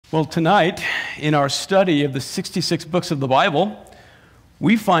Well, tonight, in our study of the 66 books of the Bible,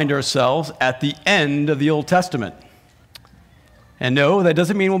 we find ourselves at the end of the Old Testament. And no, that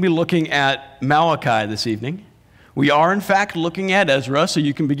doesn't mean we'll be looking at Malachi this evening. We are, in fact, looking at Ezra, so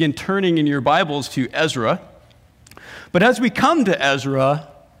you can begin turning in your Bibles to Ezra. But as we come to Ezra,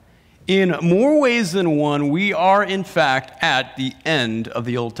 in more ways than one, we are, in fact, at the end of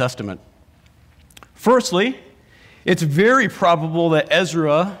the Old Testament. Firstly, it's very probable that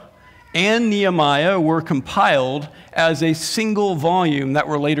Ezra and Nehemiah were compiled as a single volume that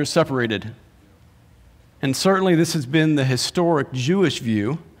were later separated. And certainly this has been the historic Jewish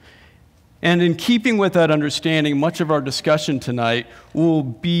view. And in keeping with that understanding, much of our discussion tonight will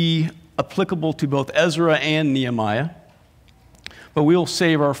be applicable to both Ezra and Nehemiah. But we'll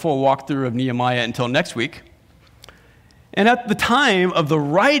save our full walkthrough of Nehemiah until next week. And at the time of the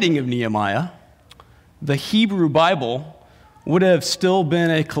writing of Nehemiah, the Hebrew Bible would have still been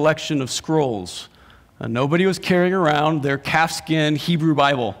a collection of scrolls. Nobody was carrying around their calfskin Hebrew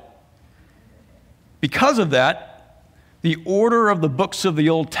Bible. Because of that, the order of the books of the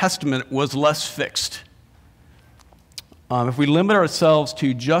Old Testament was less fixed. If we limit ourselves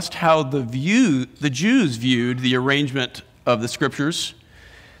to just how the Jews viewed the arrangement of the scriptures,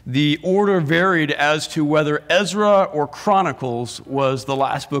 the order varied as to whether Ezra or Chronicles was the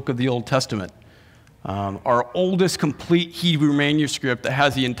last book of the Old Testament. Our oldest complete Hebrew manuscript that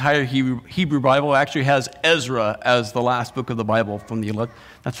has the entire Hebrew Bible actually has Ezra as the last book of the Bible that's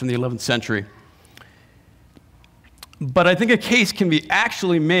from the 11th century. But I think a case can be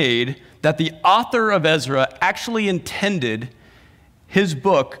actually made that the author of Ezra actually intended his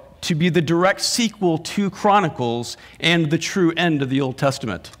book to be the direct sequel to Chronicles and the true end of the Old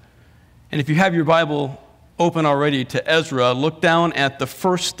Testament. And if you have your Bible open already to Ezra, look down at the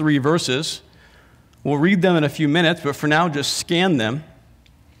first 3 verses. We'll read them in a few minutes, but for now, just scan them.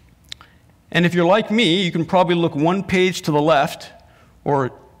 And if you're like me, you can probably look one page to the left,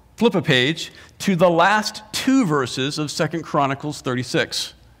 or flip a page, to the last 2 verses of 2 Chronicles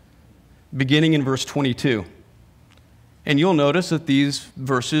 36, beginning in verse 22. And you'll notice that these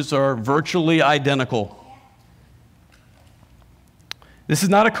verses are virtually identical. This is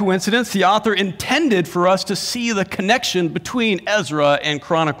not a coincidence. The author intended for us to see the connection between Ezra and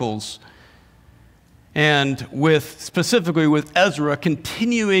Chronicles. And specifically with Ezra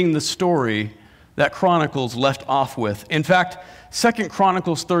continuing the story that Chronicles left off with. In fact, 2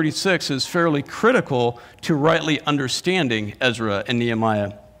 Chronicles 36 is fairly critical to rightly understanding Ezra and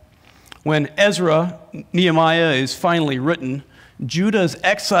Nehemiah. When Nehemiah is finally written, Judah's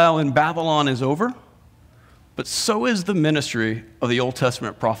exile in Babylon is over, but so is the ministry of the Old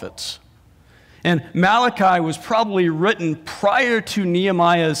Testament prophets. And Malachi was probably written prior to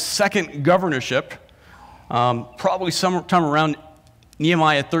Nehemiah's second governorship, probably sometime around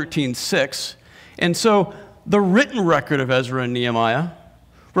Nehemiah 13:6. And so the written record of Ezra and Nehemiah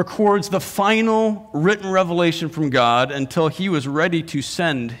records the final written revelation from God until he was ready to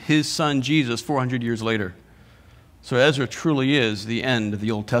send his son Jesus 400 years later. So Ezra truly is the end of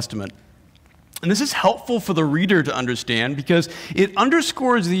the Old Testament. And this is helpful for the reader to understand because it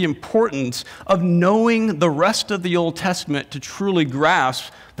underscores the importance of knowing the rest of the Old Testament to truly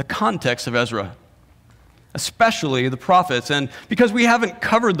grasp the context of Ezra, especially the prophets. And because we haven't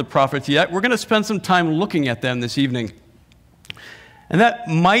covered the prophets yet, we're going to spend some time looking at them this evening. And that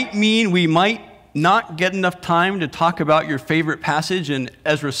might mean we might not get enough time to talk about your favorite passage in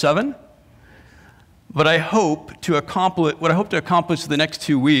Ezra 7. But what I hope to accomplish the next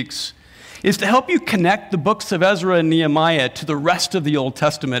 2 weeks is to help you connect the books of Ezra and Nehemiah to the rest of the Old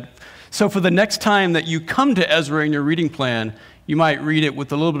Testament. So for the next time that you come to Ezra in your reading plan, you might read it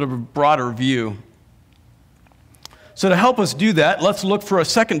with a little bit of a broader view. So to help us do that, let's look for a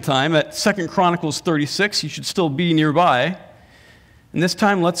second time at 2 Chronicles 36. You should still be nearby. And this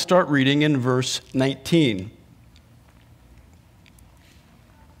time, let's start reading in verse 19.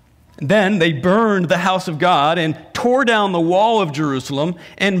 Then they burned the house of God and tore down the wall of Jerusalem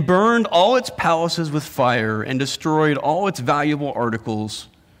and burned all its palaces with fire and destroyed all its valuable articles.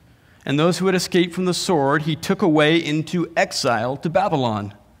 And those who had escaped from the sword he took away into exile to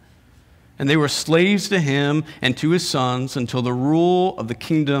Babylon. And they were slaves to him and to his sons until the rule of the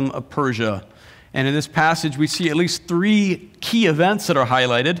kingdom of Persia. And in this passage, we see at least 3 key events that are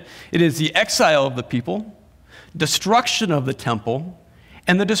highlighted. It is the exile of the people, destruction of the temple,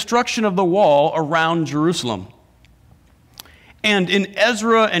 and the destruction of the wall around Jerusalem. And in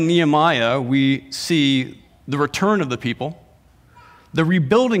Ezra and Nehemiah, we see the return of the people, the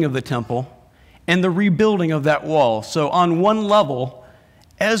rebuilding of the temple, and the rebuilding of that wall. So on one level,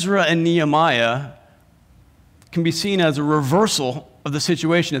 Ezra and Nehemiah can be seen as a reversal of the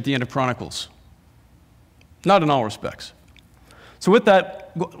situation at the end of Chronicles. Not in all respects. So with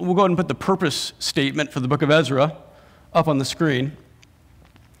that, we'll go ahead and put the purpose statement for the book of Ezra up on the screen.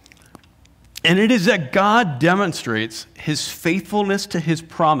 And it is that God demonstrates his faithfulness to his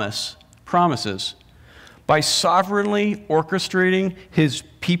promises by sovereignly orchestrating his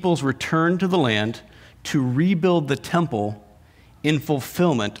people's return to the land to rebuild the temple in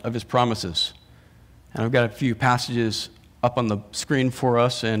fulfillment of his promises. And I've got a few passages up on the screen for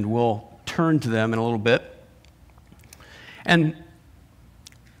us, and we'll turn to them in a little bit. And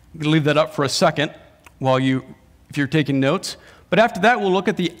I'm going to leave that up for a second if you're taking notes. But after that, we'll look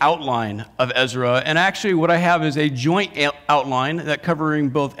at the outline of Ezra. And actually, what I have is a joint outline that covering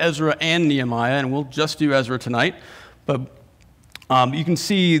both Ezra and Nehemiah, and we'll just do Ezra tonight. But you can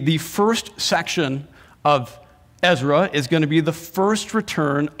see the first section of Ezra is going to be the first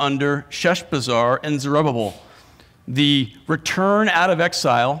return under Sheshbazzar and Zerubbabel. The return out of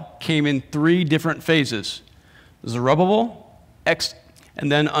exile came in 3 different phases. Zerubbabel,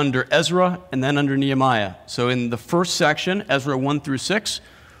 and then under Ezra, and then under Nehemiah. So in the first section, Ezra 1 through 6,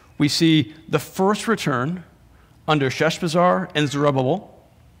 we see the first return under Sheshbazzar and Zerubbabel.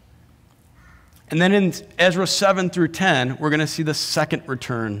 And then in Ezra 7 through 10, we're going to see the second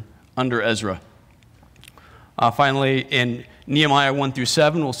return under Ezra. Finally, in Nehemiah 1 through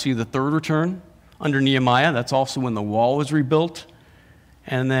 7, we'll see the third return under Nehemiah. That's also when the wall was rebuilt.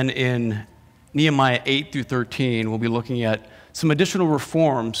 And then in Nehemiah 8 through 13, we'll be looking at some additional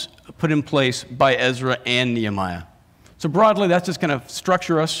reforms put in place by Ezra and Nehemiah. So broadly, that's just going to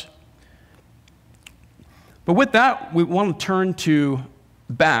structure us. But with that, we want to turn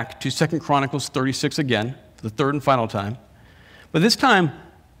back to 2 Chronicles 36 again, for the third and final time. But this time,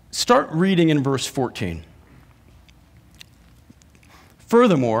 start reading in verse 14.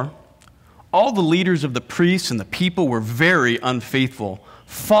 Furthermore, all the leaders of the priests and the people were very unfaithful,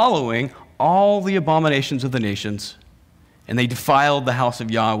 following all the abominations of the nations. And they defiled the house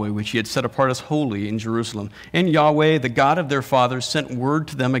of Yahweh, which he had set apart as holy in Jerusalem. And Yahweh, the God of their fathers, sent word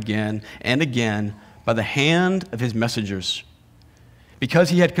to them again and again by the hand of his messengers, because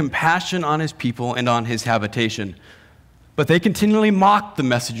he had compassion on his people and on his habitation. But they continually mocked the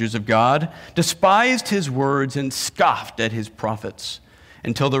messengers of God, despised his words, and scoffed at his prophets,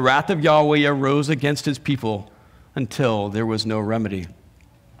 until the wrath of Yahweh arose against his people, until there was no remedy.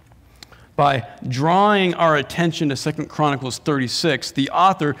 By drawing our attention to 2 Chronicles 36, the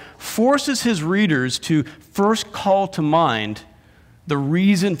author forces his readers to first call to mind the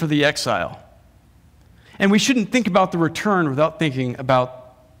reason for the exile. And we shouldn't think about the return without thinking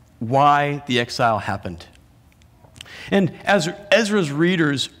about why the exile happened. And as Ezra's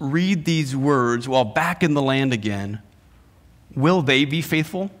readers read these words while back in the land again, will they be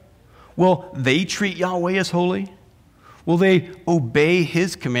faithful? Will they treat Yahweh as holy? Will they obey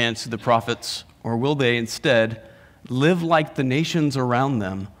his commands to the prophets, or will they instead live like the nations around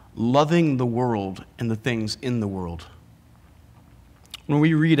them, loving the world and the things in the world? When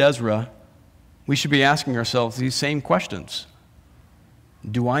we read Ezra, we should be asking ourselves these same questions.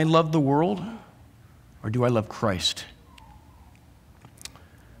 Do I love the world, or do I love Christ?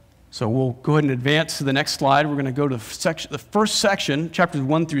 So we'll go ahead and advance to the next slide. We're going to go to the first section, chapters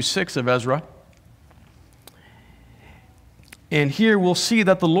 1 through 6 of Ezra. And here we'll see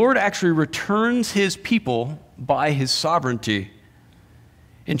that the Lord actually returns his people by his sovereignty.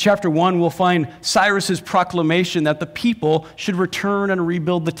 In chapter 1, we'll find Cyrus's proclamation that the people should return and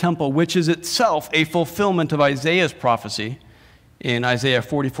rebuild the temple, which is itself a fulfillment of Isaiah's prophecy in Isaiah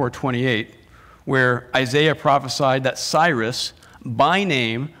 44:28, where Isaiah prophesied that Cyrus, by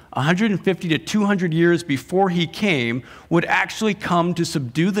name, 150 to 200 years before he came, would actually come to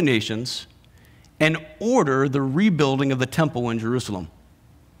subdue the nations and order the rebuilding of the temple in Jerusalem.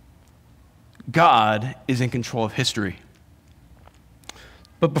 God is in control of history.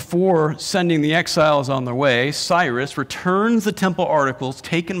 But before sending the exiles on their way, Cyrus returns the temple articles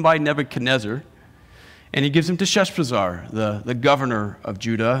taken by Nebuchadnezzar, and he gives them to Sheshbazzar, the governor of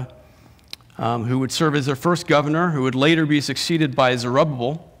Judah, who would serve as their first governor, who would later be succeeded by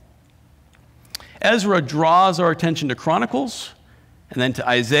Zerubbabel. Ezra draws our attention to Chronicles, and then to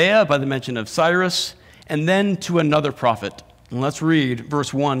Isaiah by the mention of Cyrus, and then to another prophet. And let's read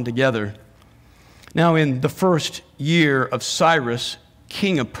verse 1 together. Now, in the first year of Cyrus,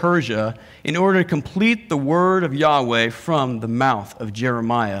 king of Persia, in order to complete the word of Yahweh from the mouth of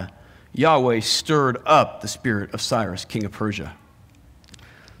Jeremiah, Yahweh stirred up the spirit of Cyrus, king of Persia.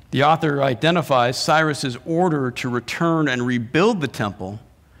 The author identifies Cyrus's order to return and rebuild the temple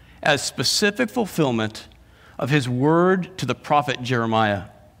as specific fulfillment of his word to the prophet Jeremiah.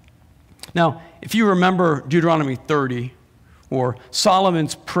 Now, if you remember Deuteronomy 30, or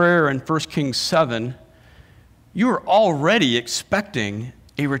Solomon's prayer in 1 Kings 7, you are already expecting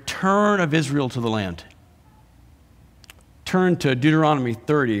a return of Israel to the land. Turn to Deuteronomy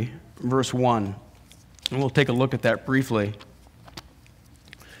 30, verse 1, and we'll take a look at that briefly.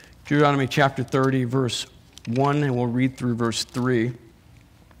 Deuteronomy chapter 30, verse 1, and we'll read through verse 3.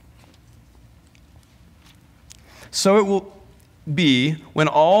 So it will be, when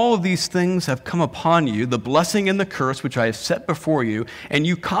all of these things have come upon you, the blessing and the curse which I have set before you, and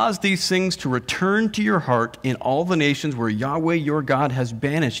you cause these things to return to your heart in all the nations where Yahweh your God has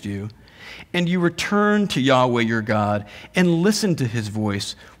banished you, and you return to Yahweh your God and listen to his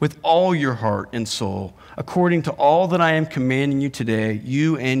voice with all your heart and soul, according to all that I am commanding you today,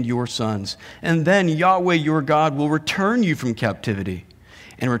 you and your sons. And then Yahweh your God will return you from captivity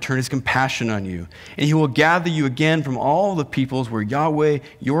and return his compassion on you. And he will gather you again from all the peoples where Yahweh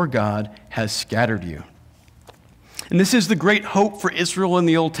your God has scattered you. And this is the great hope for Israel in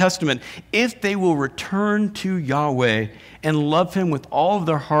the Old Testament. If they will return to Yahweh and love him with all of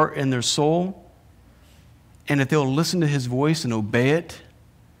their heart and their soul, and if they'll listen to his voice and obey it,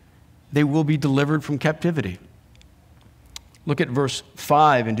 they will be delivered from captivity. Look at verse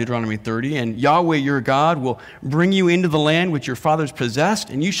 5 in Deuteronomy 30. And Yahweh your God will bring you into the land which your fathers possessed,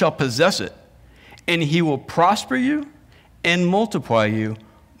 and you shall possess it. And he will prosper you and multiply you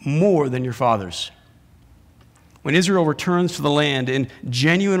more than your fathers. When Israel returns to the land in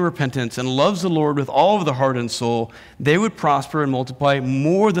genuine repentance and loves the Lord with all of their heart and soul, they would prosper and multiply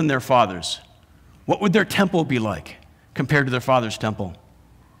more than their fathers. What would their temple be like compared to their father's temple?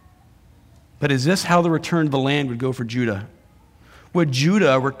 But is this how the return to the land would go for Judah? Would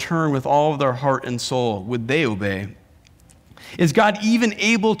Judah return with all of their heart and soul? Would they obey? Is God even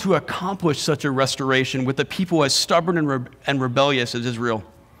able to accomplish such a restoration with a people as stubborn and rebellious as Israel,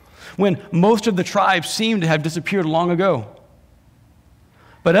 when most of the tribes seem to have disappeared long ago?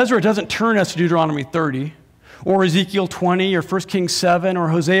 But Ezra doesn't turn us to Deuteronomy 30 or Ezekiel 20 or 1 Kings 7 or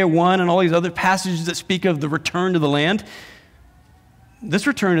Hosea 1 and all these other passages that speak of the return to the land. This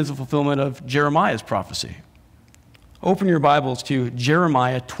return is a fulfillment of Jeremiah's prophecy. Open your Bibles to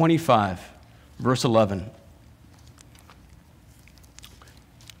Jeremiah 25, verse 11.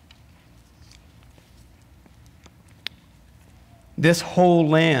 This whole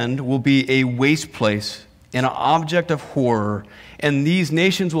land will be a waste place and an object of horror, and these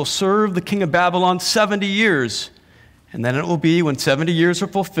nations will serve the king of Babylon 70 years. And then it will be, when 70 years are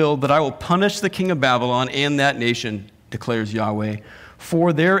fulfilled, that I will punish the king of Babylon and that nation, declares Yahweh,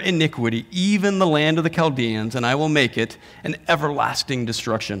 for their iniquity, even the land of the Chaldeans, and I will make it an everlasting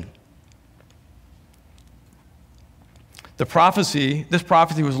destruction. This prophecy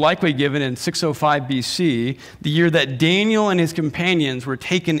was likely given in 605 BC, the year that Daniel and his companions were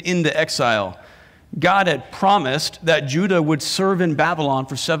taken into exile. God had promised that Judah would serve in Babylon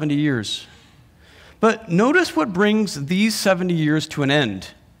for 70 years. But notice what brings these 70 years to an end.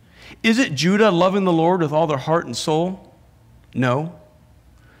 Is it Judah loving the Lord with all their heart and soul? No.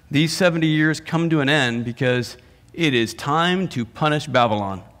 These 70 years come to an end because it is time to punish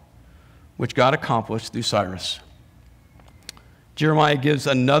Babylon, which God accomplished through Cyrus. Jeremiah gives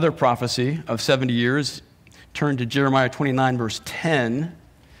another prophecy of 70 years. Turn to Jeremiah 29, verse 10.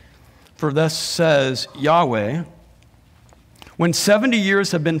 For thus says Yahweh, when 70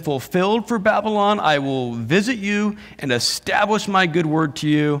 years have been fulfilled for Babylon, I will visit you and establish my good word to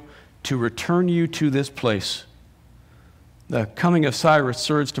you to return you to this place. The coming of Cyrus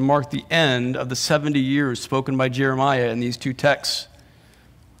serves to mark the end of the 70 years spoken by Jeremiah in these two texts.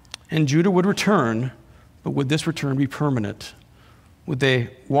 And Judah would return, but would this return be permanent? Would they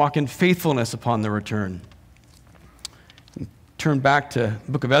walk in faithfulness upon their return? Turn back to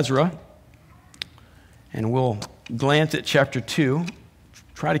the book of Ezra, and we'll glance at chapter 2.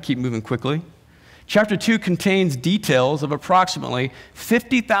 Try to keep moving quickly. Chapter 2 contains details of approximately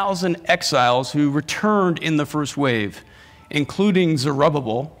 50,000 exiles who returned in the first wave, including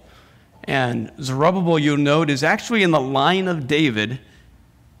Zerubbabel. And Zerubbabel, you'll note, is actually in the line of David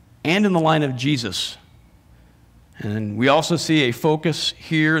and in the line of Jesus. And we also see a focus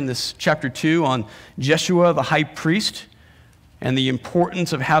here in this chapter 2 on Jeshua, the high priest, and the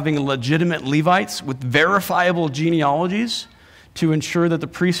importance of having legitimate Levites with verifiable genealogies to ensure that the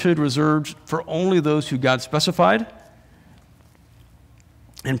priesthood reserved for only those who God specified.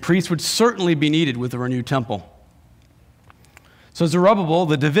 And priests would certainly be needed with a renewed temple. So Zerubbabel,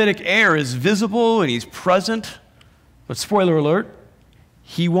 the Davidic heir, is visible and he's present, but spoiler alert,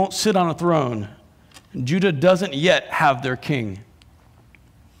 he won't sit on a throne. Judah doesn't yet have their king.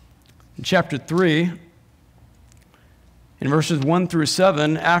 In chapter 3, In verses 1 through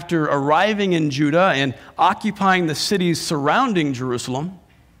 7, after arriving in Judah and occupying the cities surrounding Jerusalem,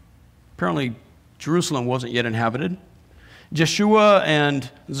 apparently Jerusalem wasn't yet inhabited, Jeshua and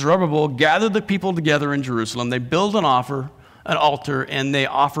Zerubbabel gather the people together in Jerusalem. They build an altar, and they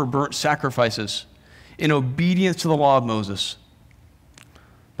offer burnt sacrifices in obedience to the law of Moses.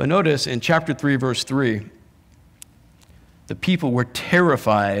 But notice in chapter 3, verse 3, the people were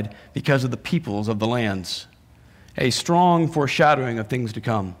terrified because of the peoples of the lands, a strong foreshadowing of things to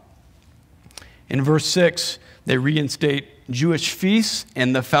come. In verse 6, they reinstate Jewish feasts,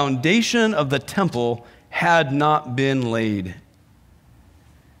 and the foundation of the temple had not been laid.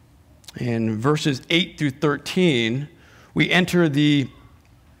 In verses 8 through 13, we enter we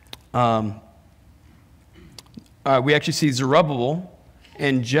actually see Zerubbabel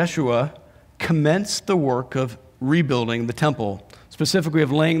and Jeshua commence the work of rebuilding the temple, specifically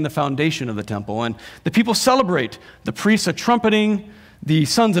of laying the foundation of the temple. And the people celebrate. The priests are trumpeting. The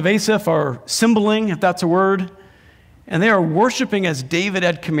sons of Asaph are cymbaling, if that's a word. And they are worshiping as David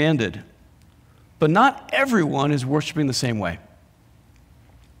had commanded. But not everyone is worshiping the same way.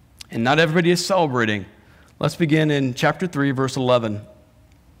 And not everybody is celebrating. Let's begin in chapter 3, verse 11.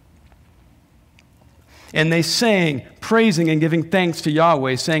 And they sang, praising and giving thanks to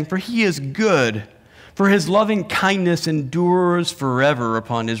Yahweh, saying, "For he is good, for his loving kindness endures forever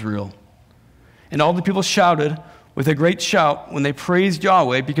upon Israel." And all the people shouted with a great shout when they praised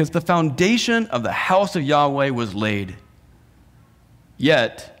Yahweh, because the foundation of the house of Yahweh was laid.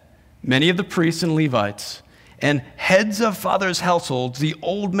 Yet many of the priests and Levites and heads of fathers' households, the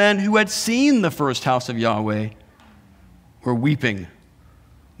old men who had seen the first house of Yahweh, were weeping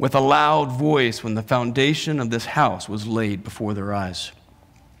with a loud voice when the foundation of this house was laid before their eyes.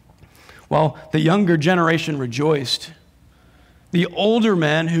 While the younger generation rejoiced, the older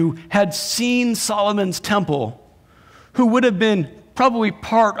men who had seen Solomon's temple, who would have been probably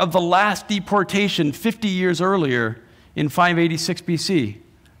part of the last deportation 50 years earlier in 586 BC,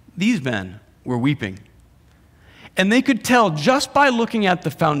 these men were weeping. And they could tell just by looking at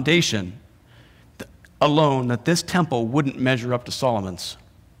the foundation alone that this temple wouldn't measure up to Solomon's.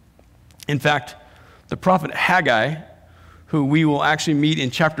 In fact, the prophet Haggai, who we will actually meet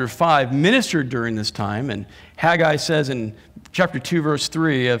in chapter 5, ministered during this time. And Haggai says in chapter 2, verse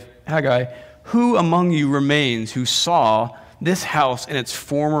 3 of Haggai, "Who among you remains who saw this house in its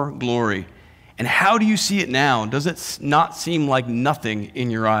former glory? And how do you see it now? Does it not seem like nothing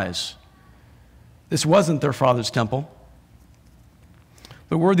in your eyes?" This wasn't their father's temple.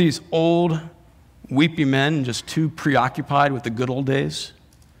 But were these old, weepy men just too preoccupied with the good old days?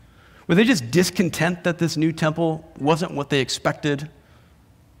 Were they just discontent that this new temple wasn't what they expected?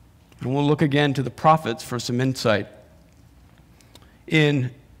 And we'll look again to the prophets for some insight.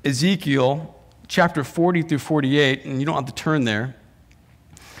 In Ezekiel chapter 40 through 48, and you don't have to turn there,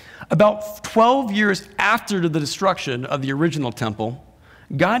 about 12 years after the destruction of the original temple,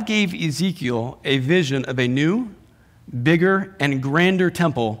 God gave Ezekiel a vision of a new, bigger, and grander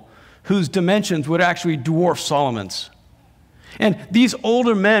temple whose dimensions would actually dwarf Solomon's. And these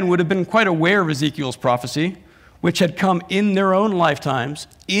older men would have been quite aware of Ezekiel's prophecy, which had come in their own lifetimes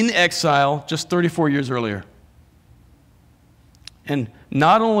in exile just 34 years earlier. And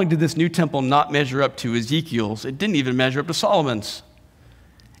not only did this new temple not measure up to Ezekiel's, it didn't even measure up to Solomon's.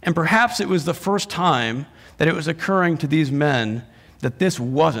 And perhaps it was the first time that it was occurring to these men that this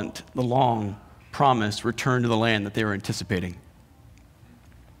wasn't the long-promised return to the land that they were anticipating.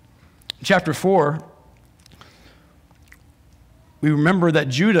 In chapter 4, we remember that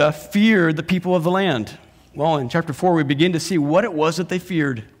Judah feared the people of the land. Well, in chapter 4, we begin to see what it was that they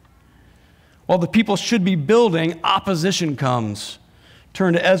feared. While the people should be building, opposition comes.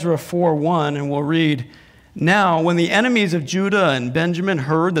 Turn to Ezra 4:1, and we'll read, "Now, when the enemies of Judah and Benjamin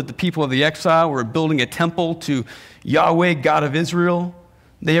heard that the people of the exile were building a temple to Yahweh, God of Israel,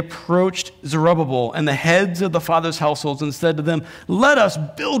 they approached Zerubbabel and the heads of the fathers' households and said to them, 'Let us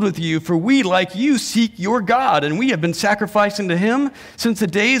build with you, for we, like you, seek your God, and we have been sacrificing to him since the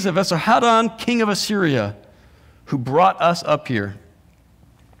days of Esarhaddon, king of Assyria, who brought us up here.'"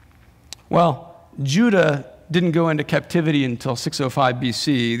 Well, Judah didn't go into captivity until 605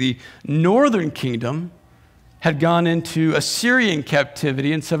 BC. The northern kingdom had gone into Assyrian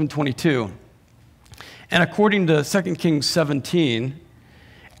captivity in 722. And according to 2 Kings 17,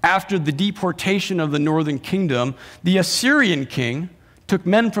 after the deportation of the northern kingdom, the Assyrian king took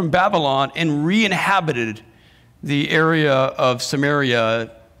men from Babylon and re-inhabited the area of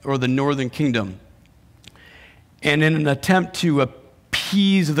Samaria, or the northern kingdom. And in an attempt to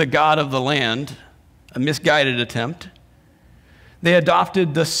appease the god of the land, a misguided attempt, they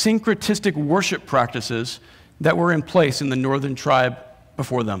adopted the syncretistic worship practices that were in place in the northern tribe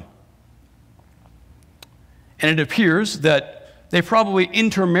before them. And it appears that they probably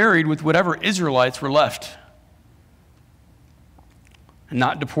intermarried with whatever Israelites were left and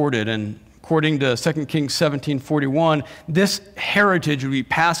not deported. And according to 2 Kings 17:41, this heritage would be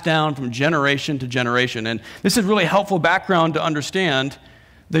passed down from generation to generation. And this is really helpful background to understand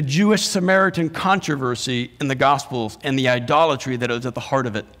the Jewish-Samaritan controversy in the Gospels and the idolatry that was at the heart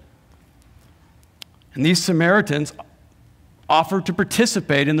of it. And these Samaritans offered to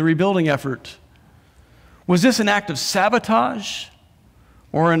participate in the rebuilding effort. Was this an act of sabotage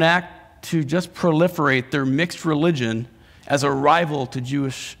or an act to just proliferate their mixed religion as a rival to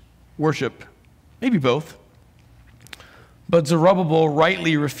Jewish worship? Maybe both. But Zerubbabel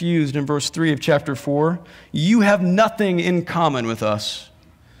rightly refused in verse 3 of chapter 4, "You have nothing in common with us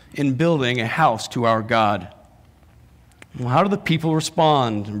in building a house to our God." Well, how do the people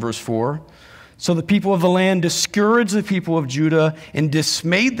respond in verse 4? "So the people of the land discouraged the people of Judah and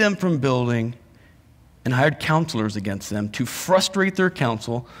dismayed them from building and hired counselors against them to frustrate their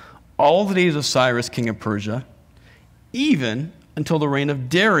counsel all the days of Cyrus, king of Persia, even until the reign of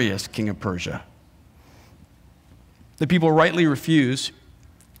Darius, king of Persia." The people rightly refuse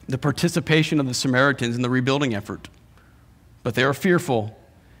the participation of the Samaritans in the rebuilding effort, but they are fearful,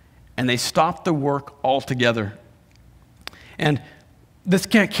 and they stop the work altogether. And this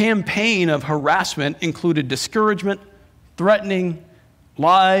campaign of harassment included discouragement, threatening,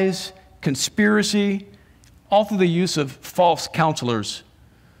 lies, conspiracy, all through the use of false counselors.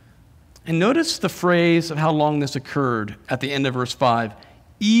 And notice the phrase of how long this occurred at the end of verse 5,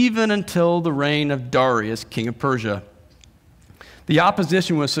 "even until the reign of Darius, king of Persia." The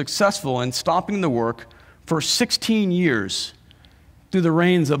opposition was successful in stopping the work for 16 years through the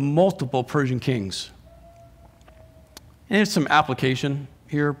reigns of multiple Persian kings. And here's some application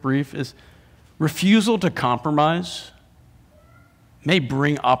here, brief, is refusal to compromise may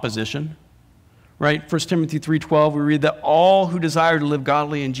bring opposition. Right? 1 Timothy 3:12, we read that all who desire to live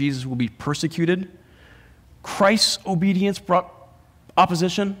godly in Jesus will be persecuted. Christ's obedience brought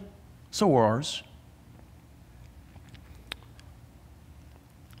opposition, so were ours.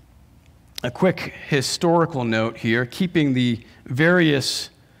 A quick historical note here, keeping the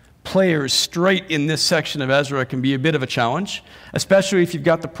various players straight in this section of Ezra can be a bit of a challenge, especially if you've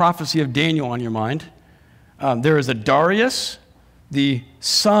got the prophecy of Daniel on your mind. There is a Darius, the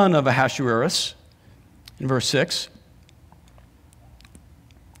son of Ahasuerus, in verse 6.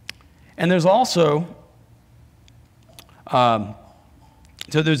 And there's also, so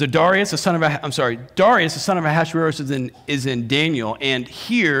there's a Darius, the son of, Darius, the son of Ahasuerus is in Daniel. And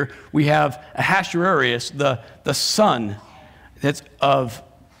here we have Ahasuerus, the son that's of,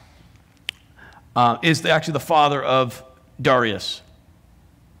 is actually the father of Darius,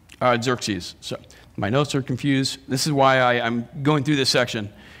 Xerxes. So my notes are confused. This is why I'm going through this section.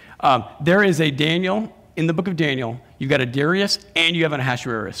 There is a Daniel. In the book of Daniel, you've got a Darius and you have an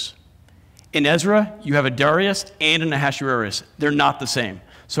Ahasuerus. In Ezra, you have a Darius and an Ahasuerus. They're not the same.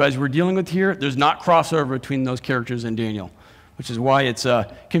 So as we're dealing with here, there's not crossover between those characters in Daniel, which is why it's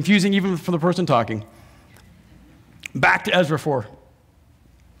confusing even for the person talking. Back to Ezra 4.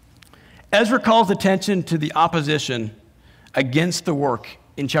 Ezra calls attention to the opposition against the work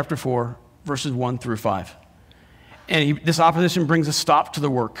in chapter 4, verses 1 through 5. And this opposition brings a stop to the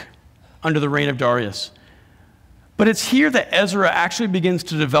work under the reign of Darius. But it's here that Ezra actually begins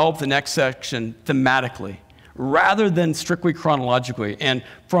to develop the next section thematically, rather than strictly chronologically. And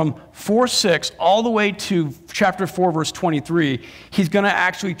from 4:6 all the way to chapter 4, verse 23, he's going to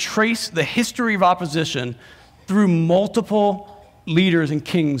actually trace the history of opposition through multiple leaders and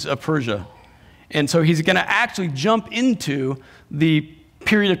kings of Persia. And so he's going to actually jump into the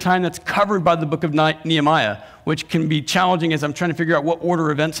period of time that's covered by the book of Nehemiah, which can be challenging as I'm trying to figure out what order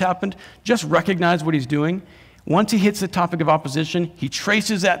events happened. Just recognize what he's doing. Once he hits the topic of opposition, he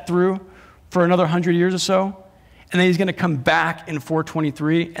traces that through for another 100 years or so, and then he's going to come back in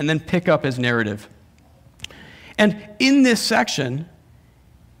 423 and then pick up his narrative. And in this section,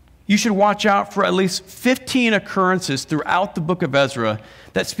 you should watch out for at least 15 occurrences throughout the book of Ezra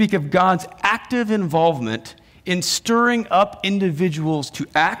that speak of God's active involvement in stirring up individuals to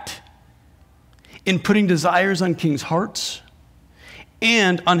act, in putting desires on kings' hearts,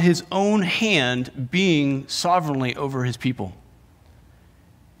 and on his own hand being sovereignly over his people.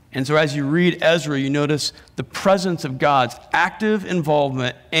 And so as you read Ezra, you notice the presence of God's active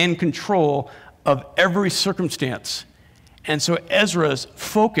involvement and control of every circumstance. And so Ezra's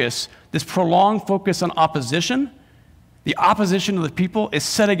focus, this prolonged focus on opposition, the opposition of the people is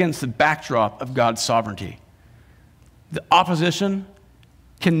set against the backdrop of God's sovereignty. The opposition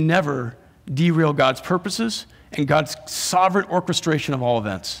can never derail God's purposes and God's sovereign orchestration of all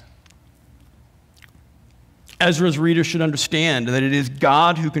events. Ezra's readers should understand that it is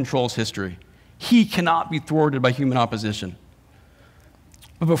God who controls history. He cannot be thwarted by human opposition.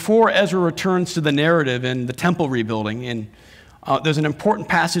 But before Ezra returns to the narrative in the temple rebuilding, there's an important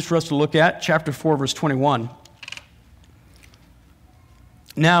passage for us to look at, chapter 4, verse 21.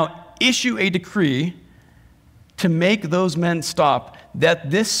 Now, issue a decree to make those men stop, that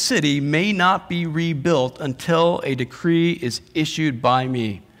this city may not be rebuilt until a decree is issued by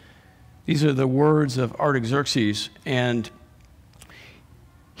me. These are the words of Artaxerxes, and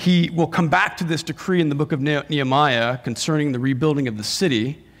he will come back to this decree in the book of Nehemiah concerning the rebuilding of the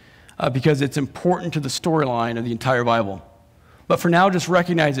city because it's important to the storyline of the entire Bible. But for now, just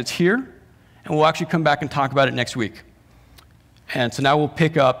recognize it's here, and we'll actually come back and talk about it next week. And so now we'll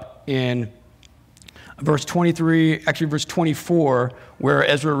pick up in verse 23, actually verse 24, where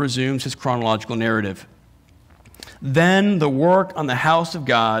Ezra resumes his chronological narrative. Then the work on the house of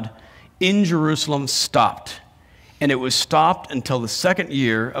God in Jerusalem stopped, and it was stopped until the second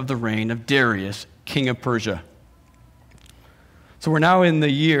year of the reign of Darius, king of Persia. So we're now in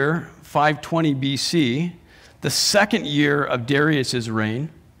the year 520 BC, the second year of Darius's reign.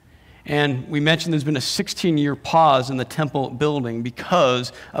 And we mentioned there's been a 16-year pause in the temple building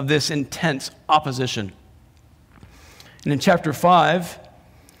because of this intense opposition. And in chapter 5,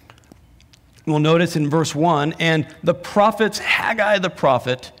 we'll notice in verse 1, and the prophets Haggai the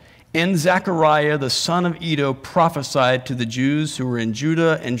prophet and Zechariah the son of Iddo prophesied to the Jews who were in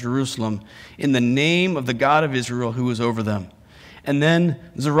Judah and Jerusalem in the name of the God of Israel who was over them. And then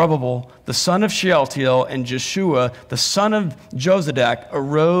Zerubbabel, the son of Shealtiel, and Jeshua, the son of Jozadak,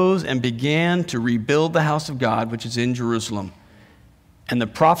 arose and began to rebuild the house of God, which is in Jerusalem. And the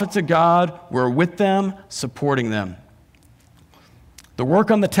prophets of God were with them, supporting them. The work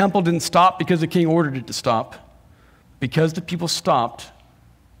on the temple didn't stop because the king ordered it to stop, because the people stopped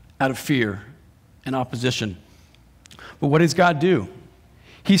out of fear and opposition. But what does God do?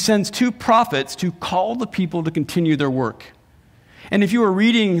 He sends 2 prophets to call the people to continue their work. And if you were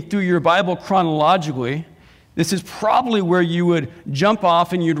reading through your Bible chronologically, this is probably where you would jump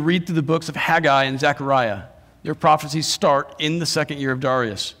off and you'd read through the books of Haggai and Zechariah. Their prophecies start in the second year of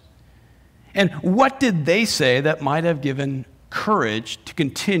Darius. And what did they say that might have given courage to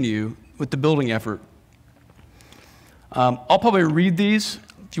continue with the building effort? I'll probably read these.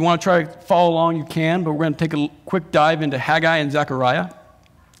 If you want to try to follow along, you can, but we're going to take a quick dive into Haggai and Zechariah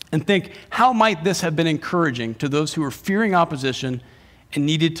and think, how might this have been encouraging to those who were fearing opposition and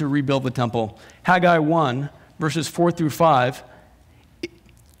needed to rebuild the temple? Haggai 1, verses 4 through 5.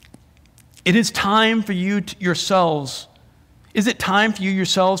 It is time for you yourselves. Is it time for you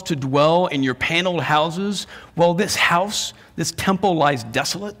yourselves to dwell in your paneled houses while this house, this temple, lies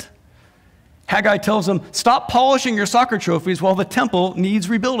desolate? Haggai tells them, stop polishing your soccer trophies while the temple needs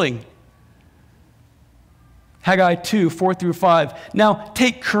rebuilding. Haggai 2, 4 through 5. Now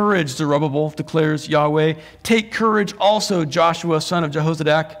take courage, Zerubbabel, declares Yahweh. Take courage also, Joshua, son of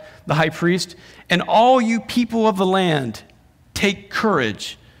Jehozadak, the high priest, and all you people of the land. Take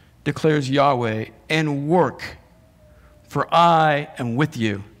courage, declares Yahweh, and work, for I am with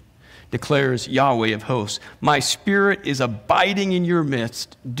you, declares Yahweh of hosts. My spirit is abiding in your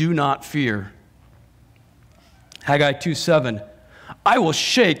midst. Do not fear. Haggai 2:7. I will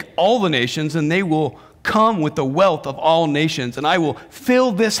shake all the nations, and they will come with the wealth of all nations, and I will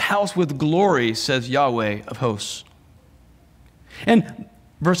fill this house with glory, says Yahweh of hosts. And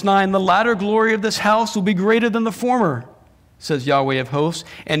verse 9, the latter glory of this house will be greater than the former, says Yahweh of hosts,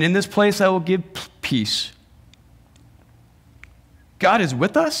 and in this place I will give peace. God is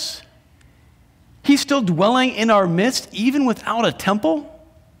with us? He's still dwelling in our midst, even without a temple?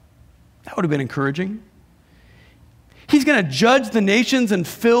 That would have been encouraging. He's going to judge the nations and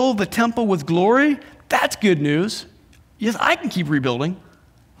fill the temple with glory? That's good news. Yes, I can keep rebuilding.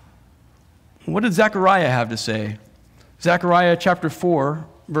 What did Zechariah have to say? Zechariah chapter 4,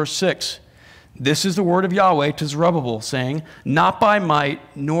 verse 6. This is the word of Yahweh to Zerubbabel, saying, not by might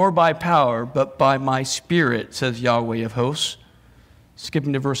nor by power, but by my spirit, says Yahweh of hosts.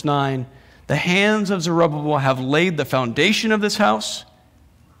 Skipping to verse 9. The hands of Zerubbabel have laid the foundation of this house,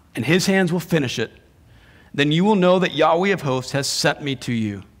 and his hands will finish it. Then you will know that Yahweh of hosts has sent me to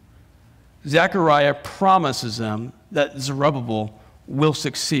you. Zechariah promises them that Zerubbabel will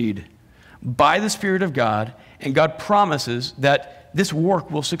succeed by the Spirit of God, and God promises that this work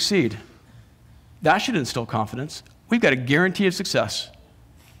will succeed. That should instill confidence. We've got a guarantee of success.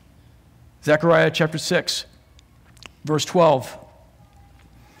 Zechariah chapter 6, verse 12.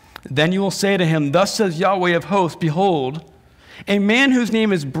 Then you will say to him, thus says Yahweh of hosts, behold, a man whose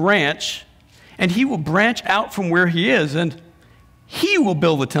name is Branch and he will branch out from where he is, and he will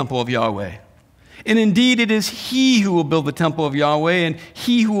build the temple of Yahweh. And indeed, it is he who will build the temple of Yahweh, and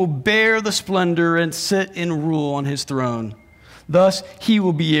he who will bear the splendor and sit and rule on his throne. Thus, he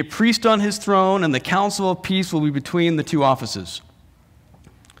will be a priest on his throne, and the council of peace will be between the two offices.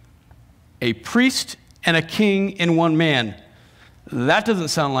 A priest and a king in one man. That doesn't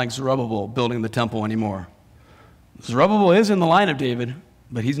sound like Zerubbabel building the temple anymore. Zerubbabel is in the line of David,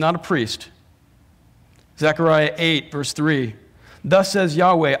 but he's not a priest. Zechariah 8, verse 3. Thus says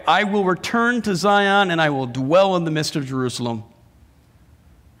Yahweh, I will return to Zion, and I will dwell in the midst of Jerusalem.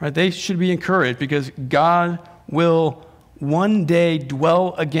 Right? They should be encouraged because God will one day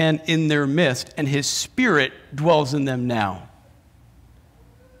dwell again in their midst, and his Spirit dwells in them now.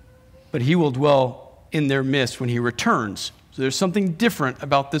 But he will dwell in their midst when he returns. So there's something different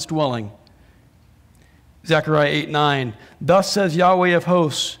about this dwelling. Zechariah 8, 9. Thus says Yahweh of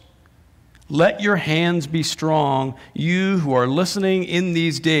hosts, let your hands be strong, you who are listening in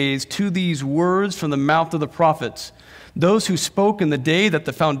these days to these words from the mouth of the prophets, those who spoke in the day that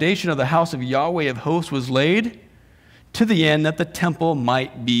the foundation of the house of Yahweh of hosts was laid, to the end that the temple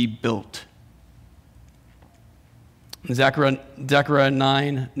might be built. Zechariah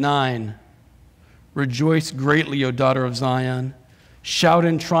 9, 9. Rejoice greatly, O daughter of Zion. Shout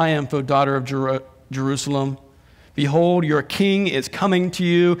in triumph, O daughter of Jerusalem. Behold, your king is coming to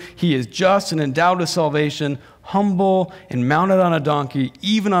you. He is just and endowed with salvation, humble and mounted on a donkey,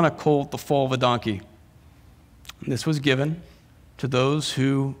 even on a colt, the foal of a donkey. And this was given to those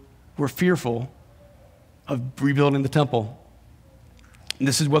who were fearful of rebuilding the temple. And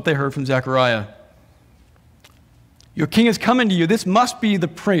this is what they heard from Zechariah. Your king is coming to you. This must be the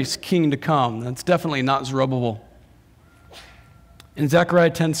priest king to come. That's definitely not Zerubbabel. In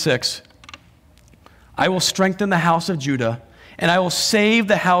Zechariah 10:6, I will strengthen the house of Judah, and I will save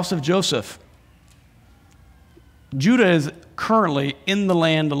the house of Joseph. Judah is currently in the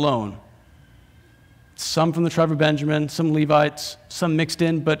land alone. Some from the tribe of Benjamin, some Levites, some mixed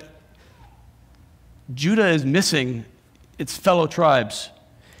in, but Judah is missing its fellow tribes.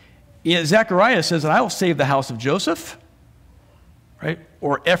 Yet Zechariah says that I will save the house of Joseph, right?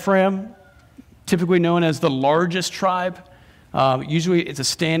 Or Ephraim, typically known as the largest tribe. Usually it's a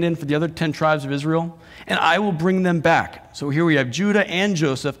stand-in for the other 10 tribes of Israel. And I will bring them back. So here we have Judah and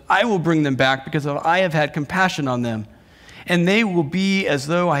Joseph. I will bring them back because I have had compassion on them. And they will be as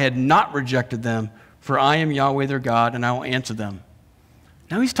though I had not rejected them, for I am Yahweh their God, and I will answer them.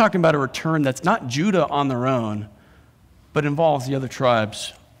 Now he's talking about a return that's not Judah on their own, but involves the other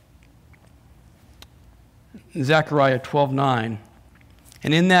tribes. Zechariah 12:9.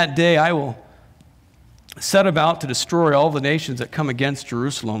 And in that day I will set about to destroy all the nations that come against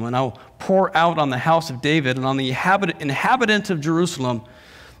Jerusalem, and I will pour out on the house of David and on the inhabitants of Jerusalem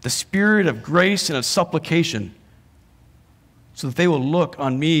the spirit of grace and of supplication, so that they will look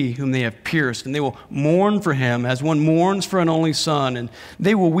on me whom they have pierced, and they will mourn for him as one mourns for an only son, and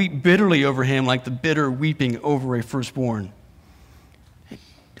they will weep bitterly over him like the bitter weeping over a firstborn. I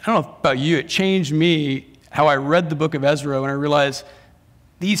don't know about you, it changed me how I read the book of Ezra when I realized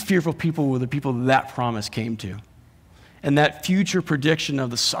these fearful people were the people that promise came to. And that future prediction of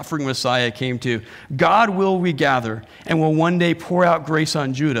the suffering Messiah came to. God will regather and will one day pour out grace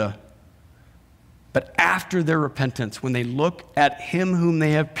on Judah. But after their repentance, when they look at him whom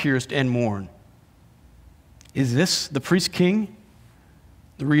they have pierced and mourn. Is this the priest king?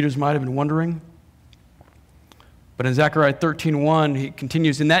 The readers might have been wondering. But in Zechariah 13:1, he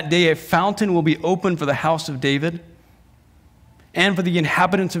continues, in that day a fountain will be opened for the house of David, and for the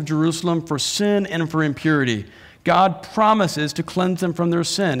inhabitants of Jerusalem for sin and for impurity. God promises to cleanse them from their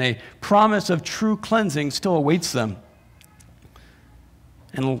sin. A promise of true cleansing still awaits them.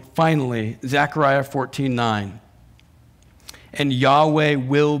 And finally, Zechariah 14:9. And Yahweh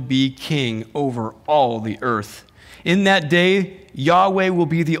will be king over all the earth. In that day, Yahweh will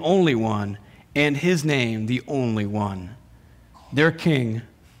be the only one, and his name the only one. Their king,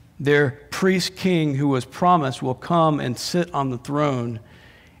 their priest king who was promised will come and sit on the throne.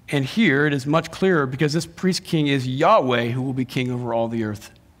 And here it is much clearer because this priest king is Yahweh who will be king over all the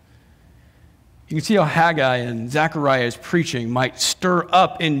earth. You can see how Haggai and Zechariah's preaching might stir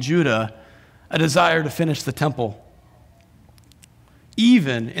up in Judah a desire to finish the temple,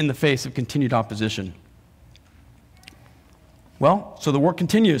 even in the face of continued opposition. Well, so the work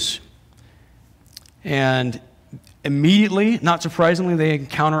continues. And immediately, not surprisingly, they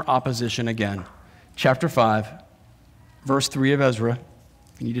encounter opposition again. Chapter 5, verse 3 of Ezra.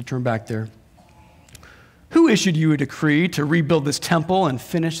 You need to turn back there. Who issued you a decree to rebuild this temple and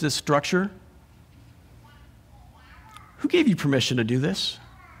finish this structure? Who gave you permission to do this?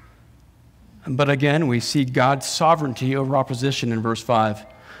 But again, we see God's sovereignty over opposition in verse 5.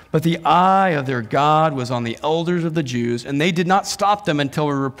 But the eye of their God was on the elders of the Jews, and they did not stop them until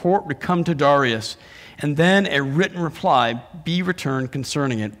a report would come to Darius, and then a written reply be returned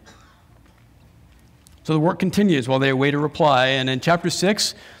concerning it. So the work continues while they await a reply. And in chapter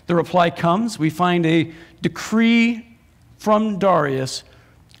 6, the reply comes. We find a decree from Darius.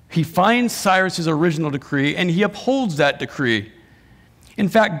 He finds Cyrus's original decree, and he upholds that decree. In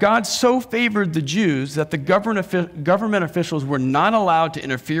fact, God so favored the Jews that the government officials were not allowed to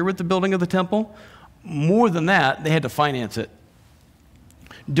interfere with the building of the temple. More than that, they had to finance it.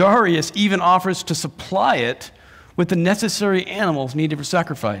 Darius even offers to supply it with the necessary animals needed for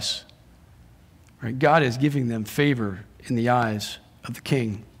sacrifice. Right? God is giving them favor in the eyes of the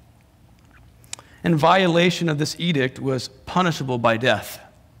king. And violation of this edict was punishable by death.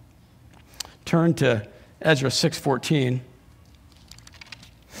 Turn to Ezra 6:14.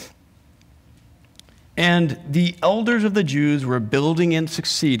 And the elders of the Jews were building and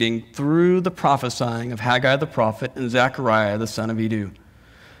succeeding through the prophesying of Haggai the prophet and Zechariah the son of Iddo.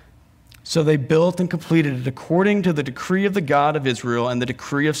 So they built and completed it according to the decree of the God of Israel and the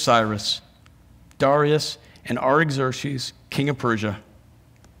decree of Cyrus, Darius, and Artaxerxes, king of Persia.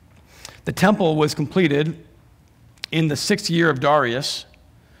 The temple was completed in the 6th year of Darius,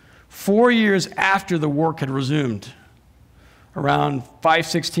 4 years after the work had resumed, around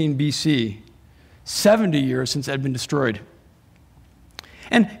 516 BC, 70 years since it had been destroyed.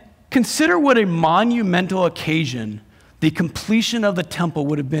 And consider what a monumental occasion the completion of the temple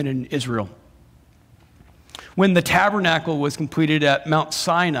would have been in Israel. When the tabernacle was completed at Mount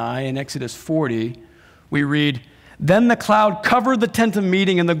Sinai in Exodus 40, we read, "Then the cloud covered the tent of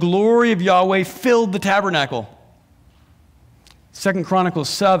meeting, and the glory of Yahweh filled the tabernacle." 2 Chronicles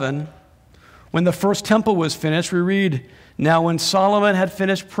 7, when the first temple was finished, we read, "Now when Solomon had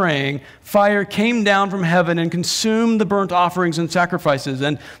finished praying, fire came down from heaven and consumed the burnt offerings and sacrifices,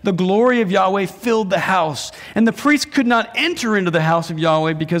 and the glory of Yahweh filled the house. And the priests could not enter into the house of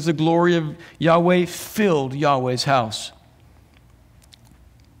Yahweh because the glory of Yahweh filled Yahweh's house."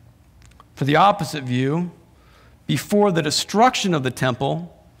 For the opposite view, before the destruction of the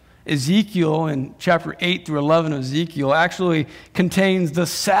temple, Ezekiel in chapter 8 through 11 of Ezekiel actually contains the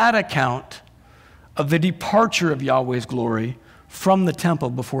sad account of the departure of Yahweh's glory from the temple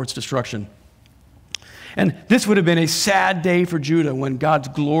before its destruction. And this would have been a sad day for Judah when God's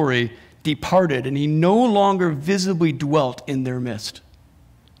glory departed and he no longer visibly dwelt in their midst.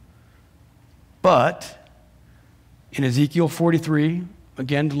 But in Ezekiel 43,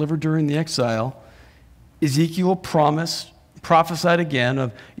 again delivered during the exile, Ezekiel prophesied again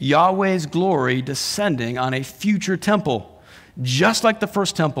of Yahweh's glory descending on a future temple, just like the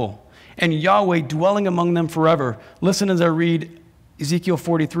first temple, and Yahweh dwelling among them forever. Listen as I read Ezekiel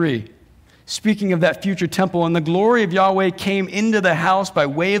 43. Speaking of that future temple, "And the glory of Yahweh came into the house by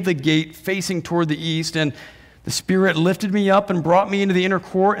way of the gate facing toward the east, and the Spirit lifted me up and brought me into the inner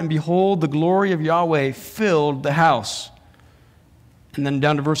court, and behold, the glory of Yahweh filled the house." And then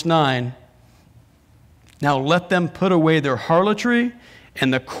down to verse 9. "Now let them put away their harlotry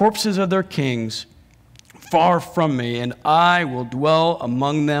and the corpses of their kings far from me, and I will dwell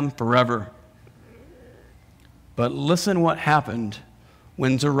among them forever." But listen what happened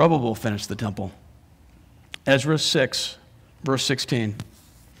when Zerubbabel finished the temple. Ezra 6, verse 16.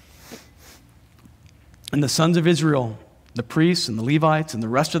 "And the sons of Israel, the priests and the Levites and the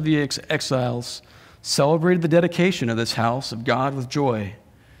rest of the exiles, celebrated the dedication of this house of God with joy.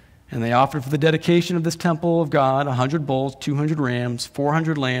 And they offered for the dedication of this temple of God 100 bulls, 200 rams,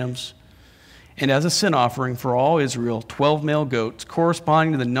 400 lambs, and as a sin offering for all Israel, 12 male goats,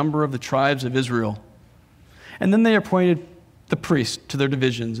 corresponding to the number of the tribes of Israel. And then they appointed the priests to their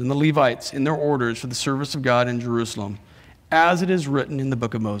divisions and the Levites in their orders for the service of God in Jerusalem, as it is written in the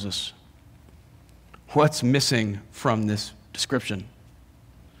book of Moses." What's missing from this description?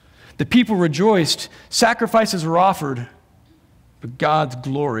 The people rejoiced, sacrifices were offered, but God's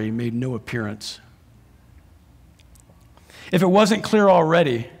glory made no appearance. If it wasn't clear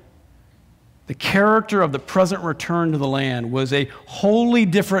already, the character of the present return to the land was a wholly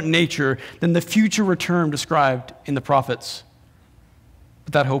different nature than the future return described in the prophets.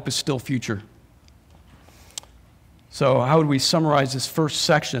 But that hope is still future. So how would we summarize this first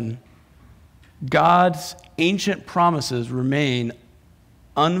section? God's ancient promises remain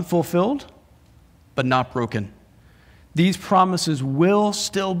unfulfilled, but not broken. These promises will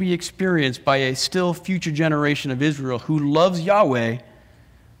still be experienced by a still future generation of Israel who loves Yahweh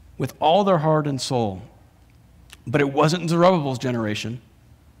with all their heart and soul. But it wasn't Zerubbabel's generation.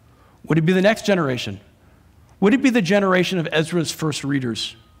 Would it be the next generation? Would it be the generation of Ezra's first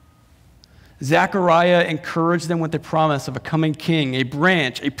readers? Zechariah encouraged them with the promise of a coming king, a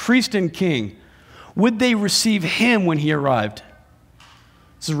branch, a priest and king. Would they receive him when he arrived?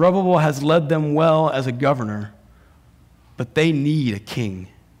 Zerubbabel has led them well as a governor, but they need a king.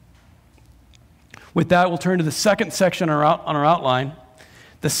 With that, we'll turn to the second section on our outline,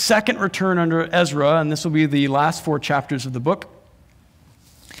 the second return under Ezra, and this will be the last 4 chapters of the book.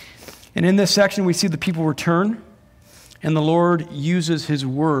 And in this section, we see the people return, and the Lord uses his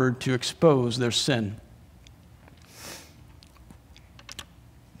word to expose their sin.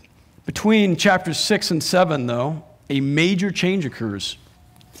 Between chapters 6 and 7, though, a major change occurs.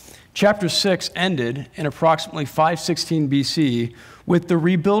 Chapter 6 ended in approximately 516 BC with the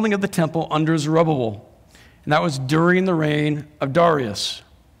rebuilding of the temple under Zerubbabel, and that was during the reign of Darius.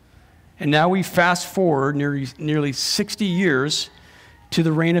 And now we fast forward nearly 60 years to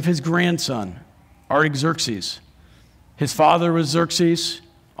the reign of his grandson, Artaxerxes. His father was Xerxes,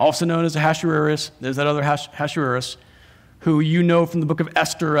 also known as Ahasuerus. There's that other Ahasuerus, who you know from the book of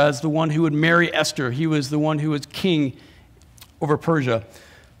Esther as the one who would marry Esther. He was the one who was king over Persia.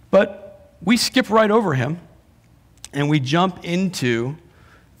 But we skip right over him, and we jump into,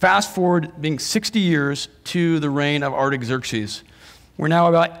 fast forward being 60 years to the reign of Artaxerxes. We're now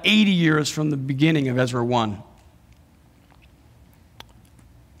about 80 years from the beginning of Ezra 1.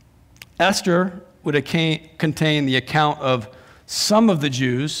 Esther would contain the account of some of the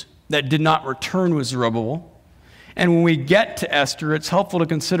Jews that did not return with Zerubbabel. And when we get to Esther, it's helpful to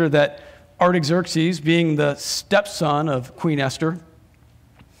consider that Artaxerxes, being the stepson of Queen Esther,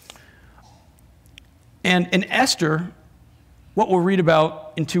 and in Esther, what we'll read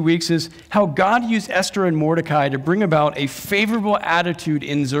about in 2 weeks is how God used Esther and Mordecai to bring about a favorable attitude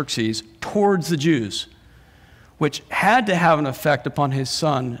in Xerxes towards the Jews, which had to have an effect upon his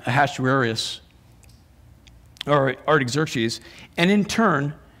son, Ahasuerus, or Artaxerxes. And in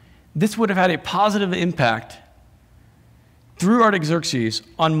turn, this would have had a positive impact through Artaxerxes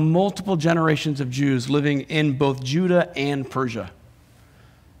on multiple generations of Jews living in both Judah and Persia.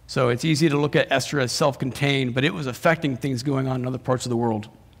 So it's easy to look at Esther as self-contained, but it was affecting things going on in other parts of the world.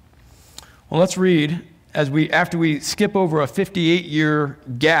 Well, let's read after we skip over a 58-year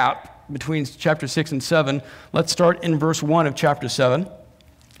gap between chapter 6 and 7. Let's start in verse 1 of chapter 7.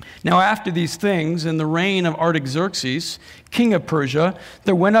 Now after these things, in the reign of Artaxerxes, king of Persia,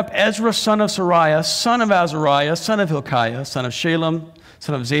 there went up Ezra, son of Sariah, son of Azariah, son of Hilkiah, son of Shalem,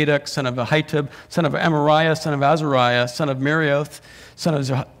 son of Zadok, son of Ahitub, son of Amariah, son of Azariah, son of Merioth, son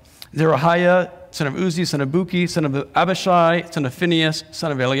of Zerahiah, son of Uzi, son of Buki, son of Abishai, son of Phinehas,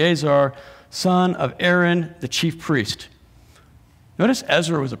 son of Eleazar, son of Aaron, the chief priest. Notice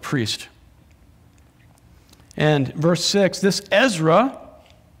Ezra was a priest. And verse 6, this Ezra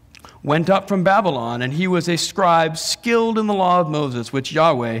went up from Babylon, and he was a scribe skilled in the law of Moses, which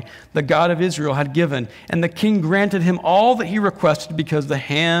Yahweh, the God of Israel, had given. And the king granted him all that he requested because the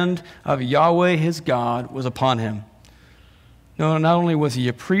hand of Yahweh his God was upon him. No, not only was he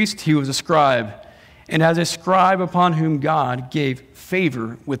a priest, he was a scribe. And as a scribe upon whom God gave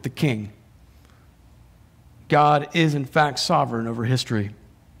favor with the king. God is in fact sovereign over history.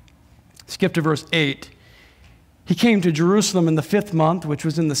 Skip to verse 8. He came to Jerusalem in the 5th month, which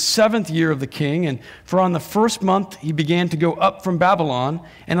was in the 7th year of the king. And for on the 1st month he began to go up from Babylon.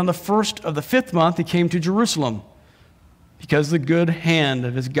 And on the 1st of the 5th month he came to Jerusalem, because the good hand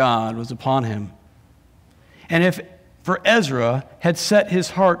of his God was upon him. And if for Ezra had set his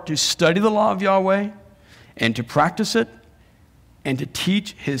heart to study the law of Yahweh and to practice it and to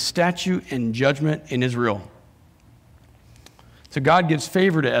teach his statute and judgment in Israel. So God gives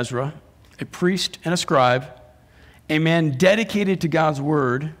favor to Ezra, a priest and a scribe, a man dedicated to God's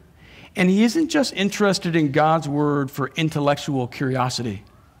word, and he isn't just interested in God's word for intellectual curiosity,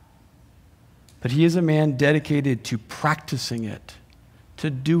 but he is a man dedicated to practicing it,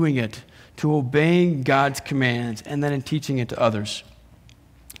 to doing it, to obeying God's commands, and then in teaching it to others.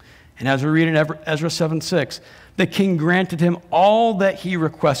 And as we read in Ezra 7:6, the king granted him all that he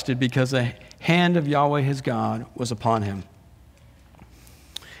requested because the hand of Yahweh his God was upon him.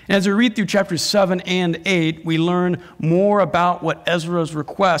 And as we read through chapters 7 and 8, we learn more about what Ezra's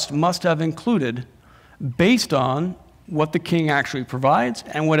request must have included based on what the king actually provides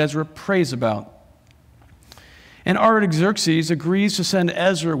and what Ezra prays about. And Artaxerxes agrees to send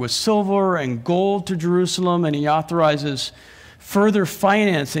Ezra with silver and gold to Jerusalem, and he authorizes further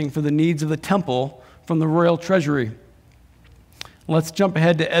financing for the needs of the temple from the royal treasury. Let's jump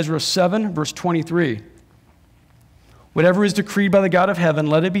ahead to Ezra 7, verse 23. Whatever is decreed by the God of heaven,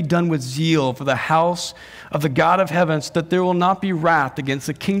 let it be done with zeal for the house of the God of heaven, so that there will not be wrath against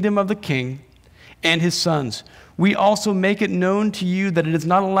the kingdom of the king and his sons, we also make it known to you that it is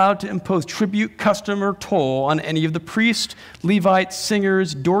not allowed to impose tribute, custom, or toll on any of the priests, Levites,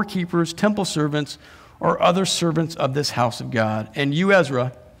 singers, doorkeepers, temple servants, or other servants of this house of God. And you,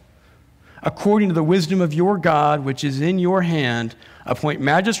 Ezra, according to the wisdom of your God, which is in your hand, appoint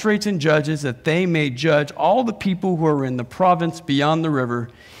magistrates and judges that they may judge all the people who are in the province beyond the river,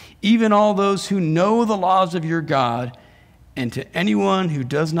 even all those who know the laws of your God. And to anyone who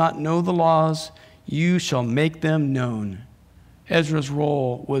does not know the laws, you shall make them known. Ezra's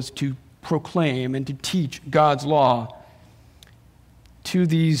role was to proclaim and to teach God's law to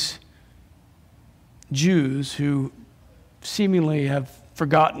these Jews who seemingly have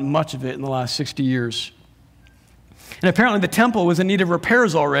forgotten much of it in the last 60 years. And apparently the temple was in need of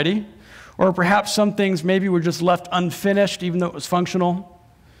repairs already, or perhaps some things maybe were just left unfinished even though it was functional.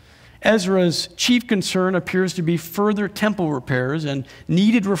 Ezra's chief concern appears to be further temple repairs and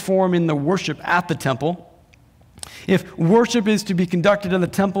needed reform in the worship at the temple. If worship is to be conducted in the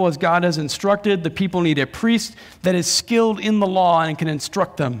temple as God has instructed, the people need a priest that is skilled in the law and can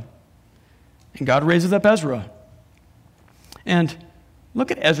instruct them. And God raises up Ezra. And look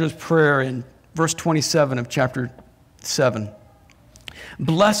at Ezra's prayer in verse 27 of chapter 7.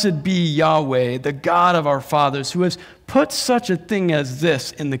 Blessed be Yahweh, the God of our fathers, who has put such a thing as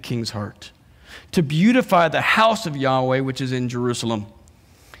this in the king's heart, to beautify the house of Yahweh, which is in Jerusalem,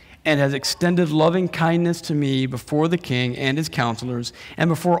 and has extended loving kindness to me before the king and his counselors, and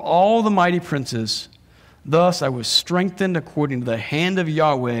before all the mighty princes. Thus I was strengthened according to the hand of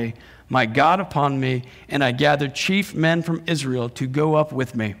Yahweh, my God, upon me, and I gathered chief men from Israel to go up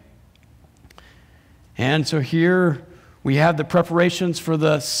with me. And so here we have the preparations for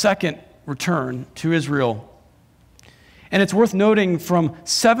the second return to Israel. And it's worth noting from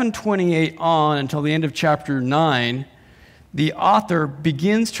 728 on until the end of chapter 9, the author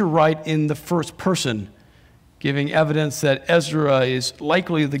begins to write in the first person, giving evidence that Ezra is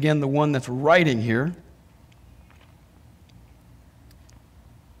likely, again, the one that's writing here.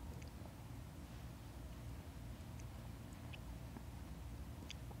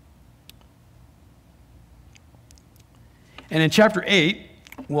 And in chapter 8,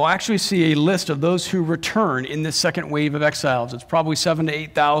 we'll actually see a list of those who return in this second wave of exiles. It's probably 7,000 to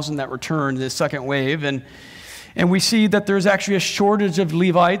 8,000 that return in this second wave. And we see that there's actually a shortage of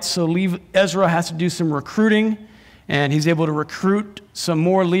Levites, so Ezra has to do some recruiting, and he's able to recruit some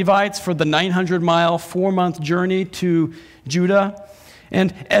more Levites for the 900-mile, 4-month journey to Judah.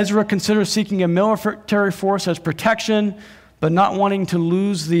 And Ezra considers seeking a military force as protection, but not wanting to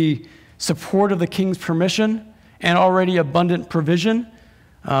lose the support of the king's permission and already abundant provision.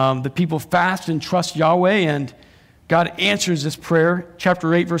 The people fast and trust Yahweh, and God answers this prayer.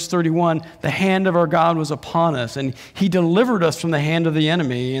 Chapter 8, verse 31, the hand of our God was upon us, and he delivered us from the hand of the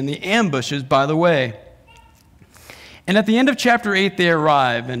enemy and the ambushes by the way. And at the end of chapter 8, they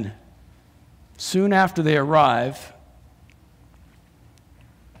arrive, and soon after they arrive,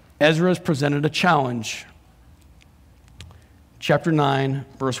 Ezra is presented a challenge. Chapter 9,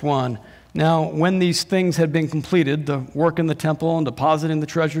 verse 1. Now, when these things had been completed, the work in the temple and depositing the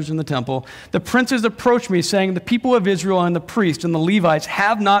treasures in the temple, the princes approached me, saying, the people of Israel and the priests and the Levites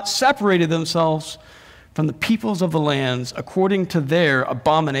have not separated themselves from the peoples of the lands according to their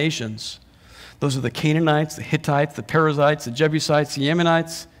abominations. Those are the Canaanites, the Hittites, the Perizzites, the Jebusites, the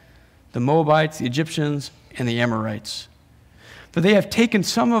Ammonites, the Moabites, the Egyptians, and the Amorites. For they have taken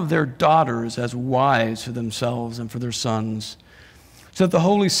some of their daughters as wives for themselves and for their sons, so that the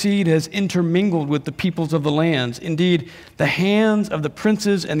holy seed has intermingled with the peoples of the lands. Indeed, the hands of the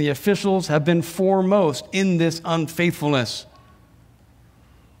princes and the officials have been foremost in this unfaithfulness.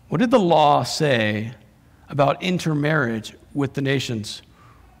 What did the law say about intermarriage with the nations?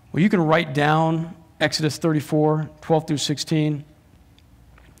 Well, you can write down Exodus 34, 12 through 16.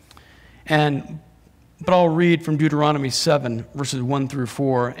 But I'll read from Deuteronomy 7, verses 1 through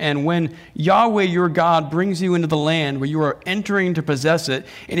 4. And when Yahweh your God brings you into the land where you are entering to possess it,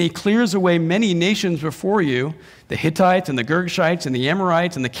 and he clears away many nations before you, the Hittites and the Girgashites and the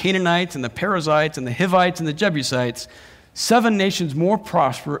Amorites and the Canaanites and the Perizzites and the Hivites and the Jebusites, 7 nations more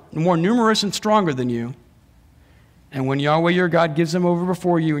prosperous, more numerous and stronger than you. And when Yahweh your God gives them over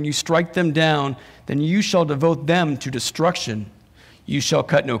before you and you strike them down, then you shall devote them to destruction. You shall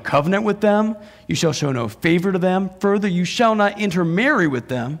cut no covenant with them. You shall show no favor to them. Further, you shall not intermarry with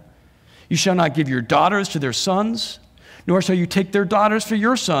them. You shall not give your daughters to their sons, nor shall you take their daughters for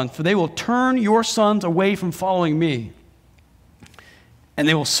your sons, for they will turn your sons away from following me, and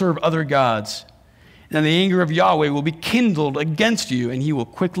they will serve other gods. And then the anger of Yahweh will be kindled against you, and he will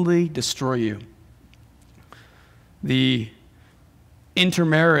quickly destroy you. The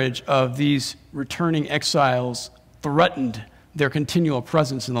intermarriage of these returning exiles threatened their continual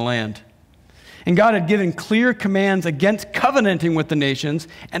presence in the land. And God had given clear commands against covenanting with the nations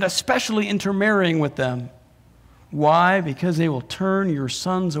and especially intermarrying with them. Why? Because they will turn your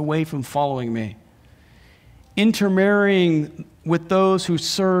sons away from following me. Intermarrying with those who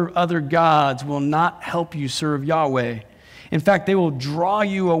serve other gods will not help you serve Yahweh. In fact, they will draw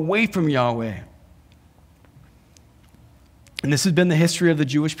you away from Yahweh. And this has been the history of the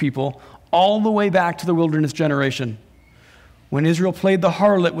Jewish people all the way back to the wilderness generation, when Israel played the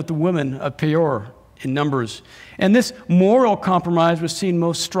harlot with the women of Peor in Numbers. And this moral compromise was seen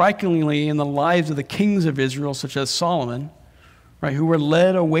most strikingly in the lives of the kings of Israel, such as Solomon, right, who were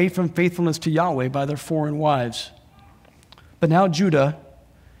led away from faithfulness to Yahweh by their foreign wives. But now Judah,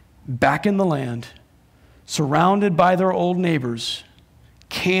 back in the land, surrounded by their old neighbors,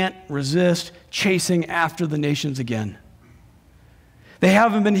 can't resist chasing after the nations again. They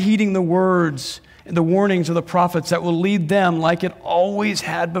haven't been heeding the words and the warnings of the prophets that will lead them, like it always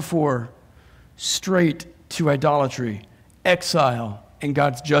had before, straight to idolatry, exile, and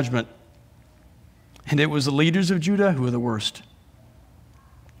God's judgment. And it was the leaders of Judah who were the worst.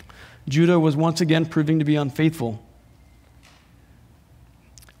 Judah was once again proving to be unfaithful.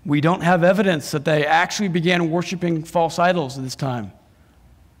 We don't have evidence that they actually began worshiping false idols at this time,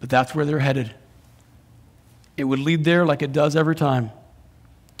 but that's where they're headed. It would lead there like it does every time.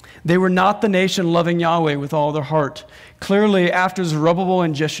 They were not the nation loving Yahweh with all their heart. Clearly, after Zerubbabel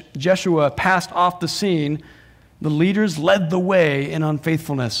and Jeshua passed off the scene, the leaders led the way in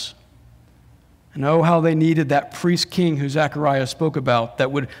unfaithfulness. And oh, how they needed that priest king who Zechariah spoke about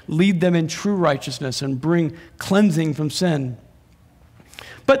that would lead them in true righteousness and bring cleansing from sin.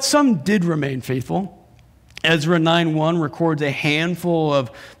 But some did remain faithful. Ezra 9:1 records a handful of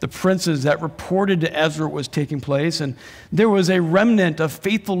the princes that reported to Ezra what was taking place, and there was a remnant of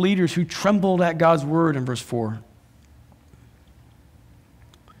faithful leaders who trembled at God's word in verse 4.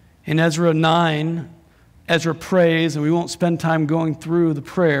 In Ezra 9, Ezra prays, and we won't spend time going through the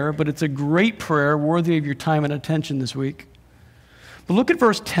prayer, but it's a great prayer worthy of your time and attention this week. But look at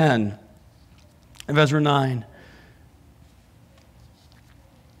verse 10 of Ezra 9.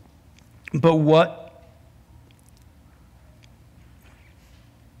 But what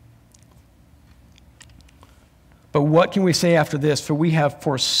can we say after this? For we have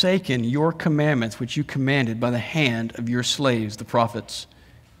forsaken your commandments, which you commanded by the hand of your slaves, the prophets.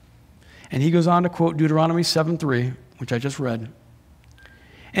 And he goes on to quote Deuteronomy 7:3, which I just read.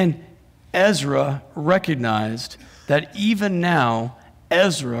 And Ezra recognized that even now,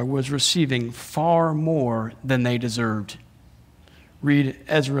 Ezra was receiving far more than they deserved. Read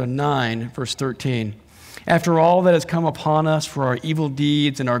Ezra 9, verse 13. After all that has come upon us for our evil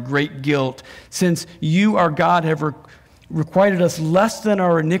deeds and our great guilt, since you, our God, have requited us less than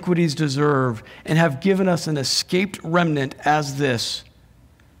our iniquities deserve and have given us an escaped remnant as this,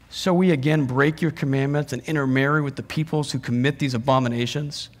 so we again break your commandments and intermarry with the peoples who commit these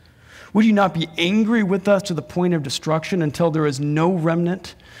abominations? Would you not be angry with us to the point of destruction until there is no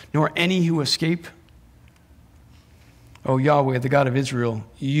remnant, nor any who escape? O Yahweh, the God of Israel,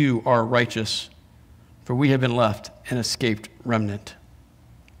 you are righteous, for we have been left an escaped remnant.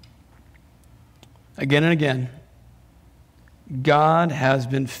 Again and again, God has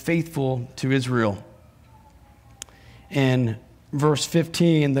been faithful to Israel. In verse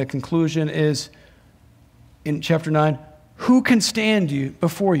 15, the conclusion is, in chapter 9, who can stand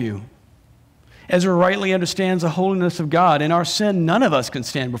before you? Ezra rightly understands the holiness of God. In our sin, none of us can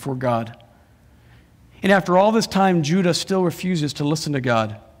stand before God. And after all this time, Judah still refuses to listen to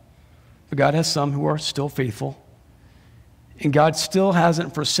God. But God has some who are still faithful. And God still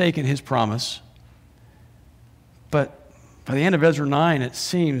hasn't forsaken his promise. But by the end of Ezra 9, it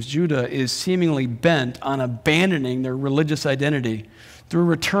seems Judah is seemingly bent on abandoning their religious identity through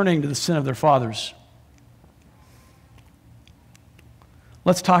returning to the sin of their fathers.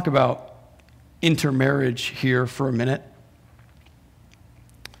 Let's talk about intermarriage here for a minute.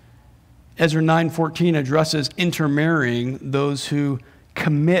 Ezra 9:14 addresses intermarrying those who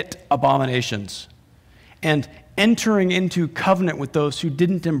commit abominations and entering into covenant with those who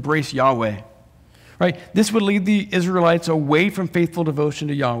didn't embrace Yahweh. Right? This would lead the Israelites away from faithful devotion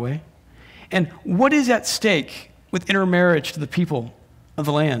to Yahweh. And what is at stake with intermarriage to the people of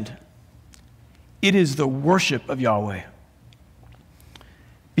the land? It is the worship of Yahweh.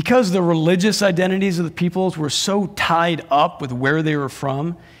 Because the religious identities of the peoples were so tied up with where they were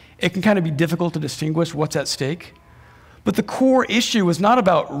from, it can kind of be difficult to distinguish what's at stake. But the core issue is not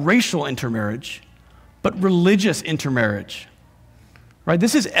about racial intermarriage, but religious intermarriage. Right?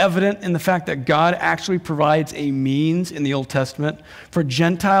 This is evident in the fact that God actually provides a means in the Old Testament for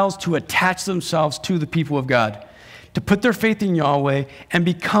Gentiles to attach themselves to the people of God, to put their faith in Yahweh and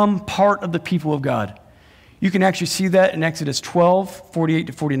become part of the people of God. You can actually see that in Exodus 12, 48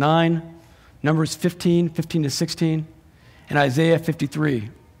 to 49, Numbers 15, 15 to 16, and Isaiah 53,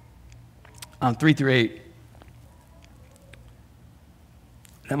 3 through 8.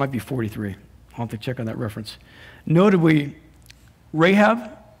 That might be 43. I'll have to check on that reference. Notably,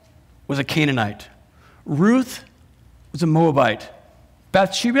 Rahab was a Canaanite. Ruth was a Moabite.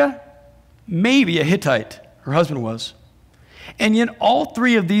 Bathsheba, maybe a Hittite. Her husband was. And yet all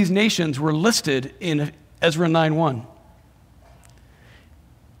three of these nations were listed in Ezra 9:1.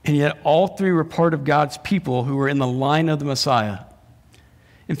 And yet all three were part of God's people who were in the line of the Messiah.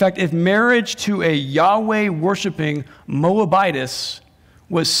 In fact, if marriage to a Yahweh-worshiping Moabitess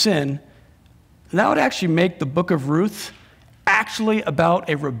was sin, that would actually make the book of Ruth actually about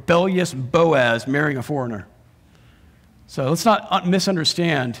a rebellious Boaz marrying a foreigner. So let's not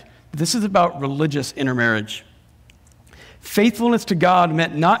misunderstand. This is about religious intermarriage. Faithfulness to God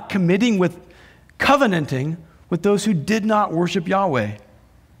meant not covenanting with those who did not worship Yahweh.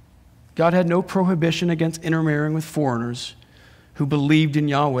 God had no prohibition against intermarrying with foreigners who believed in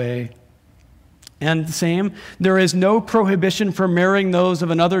Yahweh. And the same, there is no prohibition for marrying those of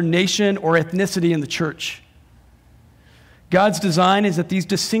another nation or ethnicity in the church. God's design is that these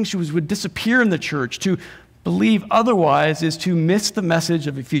distinctions would disappear in the church. To believe otherwise is to miss the message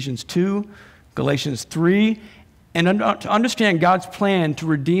of Ephesians 2, Galatians 3, and to understand God's plan to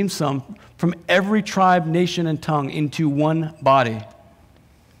redeem some from every tribe, nation, and tongue into one body.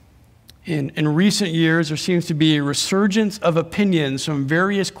 In recent years, there seems to be a resurgence of opinions from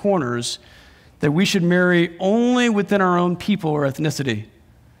various corners that we should marry only within our own people or ethnicity,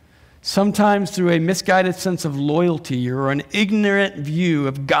 sometimes through a misguided sense of loyalty or an ignorant view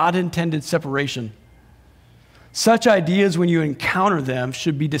of God-intended separation. Such ideas, when you encounter them,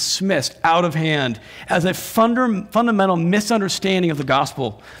 should be dismissed out of hand as a fundamental misunderstanding of the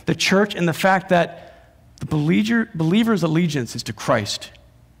gospel, the church, and the fact that the believer's allegiance is to Christ.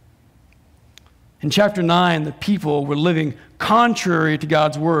 In chapter 9, the people were living contrary to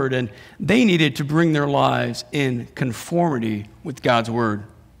God's word, and they needed to bring their lives in conformity with God's word.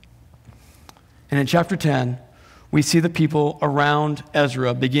 And in chapter 10, we see the people around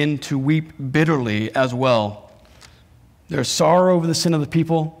Ezra begin to weep bitterly as well. There's sorrow over the sin of the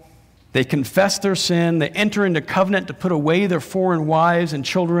people. They confess their sin. They enter into covenant to put away their foreign wives and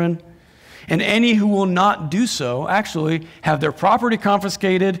children. And any who will not do so actually have their property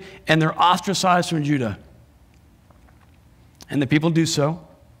confiscated and they're ostracized from Judah. And the people do so.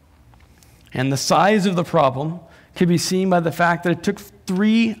 And the size of the problem can be seen by the fact that it took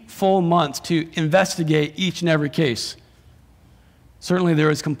 3 full months to investigate each and every case. Certainly there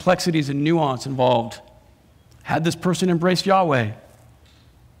is complexities and nuance involved. Had this person embraced Yahweh?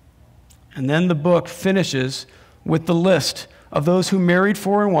 And then the book finishes with the list of those who married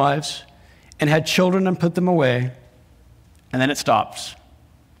foreign wives and had children and put them away, and then it stops.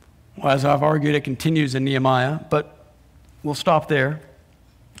 Well, as I've argued, it continues in Nehemiah, but we'll stop there.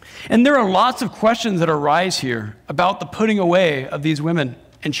 And there are lots of questions that arise here about the putting away of these women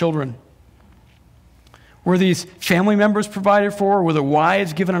and children. Were these family members provided for? Were the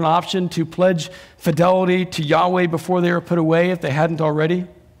wives given an option to pledge fidelity to Yahweh before they were put away if they hadn't already?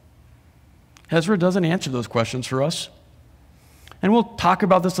 Ezra doesn't answer those questions for us. And we'll talk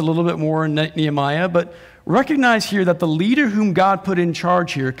about this a little bit more in Nehemiah, but recognize here that the leader whom God put in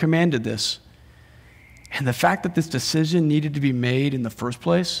charge here commanded this. And the fact that this decision needed to be made in the first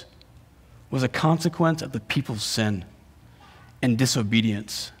place was a consequence of the people's sin and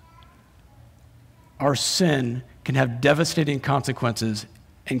disobedience. Our sin can have devastating consequences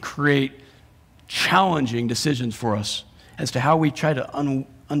and create challenging decisions for us as to how we try to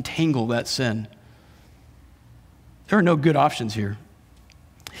untangle that sin. There are no good options here.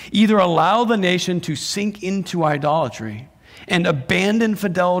 Either allow the nation to sink into idolatry and abandon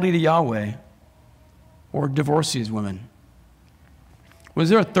fidelity to Yahweh, or divorce these women. Was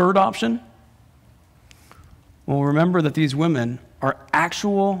there a third option? Well, remember that these women are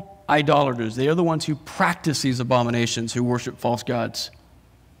actual idolaters. They are the ones who practice these abominations, who worship false gods.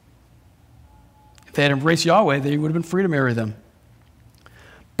 If they had embraced Yahweh, they would have been free to marry them.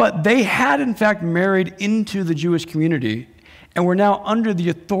 But they had, in fact, married into the Jewish community and were now under the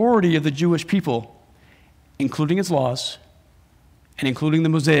authority of the Jewish people, including its laws and including the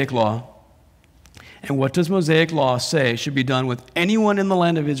Mosaic law. And what does Mosaic law say should be done with anyone in the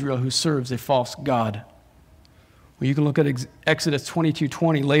land of Israel who serves a false god? Well, you can look at Exodus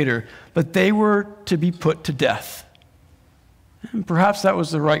 22:20 later, but they were to be put to death. And perhaps that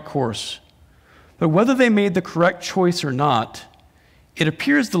was the right course. But whether they made the correct choice or not, it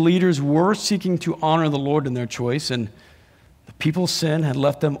appears the leaders were seeking to honor the Lord in their choice, and the people's sin had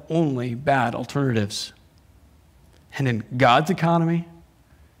left them only bad alternatives. And in God's economy,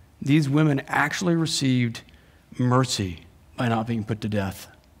 these women actually received mercy by not being put to death.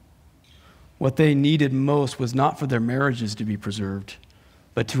 What they needed most was not for their marriages to be preserved,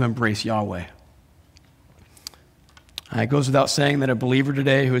 but to embrace Yahweh. It goes without saying that a believer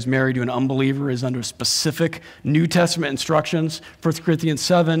today who is married to an unbeliever is under specific New Testament instructions, 1 Corinthians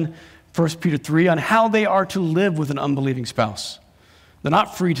 7, 1 Peter 3, on how they are to live with an unbelieving spouse. They're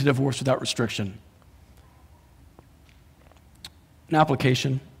not free to divorce without restriction. An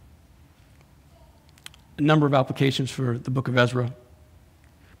application. A number of applications for the book of Ezra.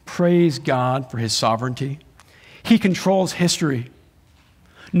 Praise God for his sovereignty. He controls history.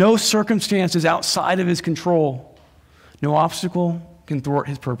 No circumstance is outside of his control. No obstacle can thwart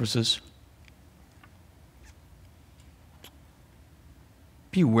his purposes.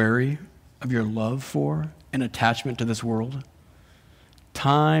 Be wary of your love for and attachment to this world.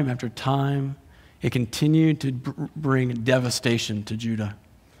 Time after time, it continued to bring devastation to Judah,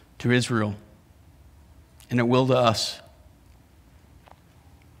 to Israel, and it will to us.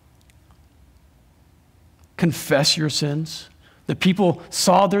 Confess your sins. The people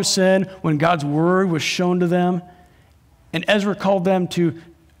saw their sin when God's word was shown to them, and Ezra called them to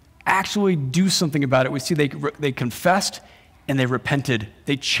actually do something about it. We see they confessed and they repented.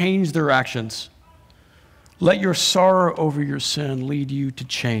 They changed their actions. Let your sorrow over your sin lead you to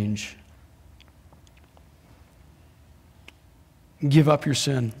change. Give up your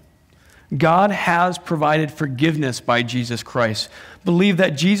sin. God has provided forgiveness by Jesus Christ. Believe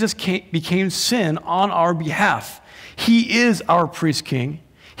that Jesus became sin on our behalf. He is our priest king.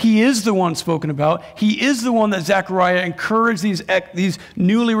 He is the one spoken about. He is the one that Zechariah encouraged these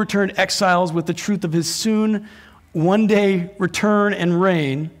newly returned exiles with the truth of his soon one day return and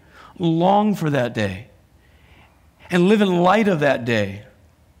reign. Long for that day and live in light of that day.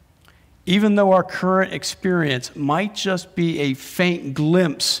 Even though our current experience might just be a faint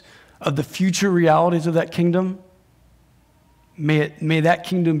glimpse of the future realities of that kingdom, may that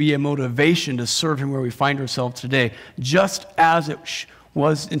kingdom be a motivation to serve him where we find ourselves today, just as it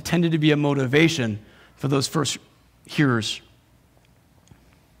was intended to be a motivation for those first hearers.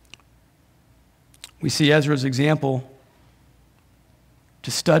 We see Ezra's example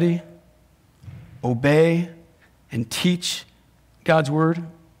to study, obey, and teach God's word.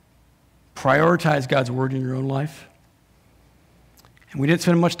 Prioritize God's word in your own life. And we didn't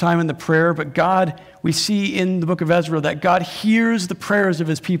spend much time in the prayer, but God, we see in the book of Ezra that God hears the prayers of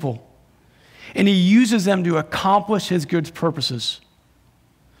his people, and he uses them to accomplish his good purposes.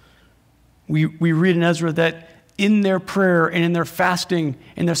 We read in Ezra that in their prayer and in their fasting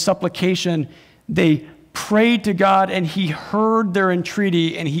and their supplication, they prayed to God and he heard their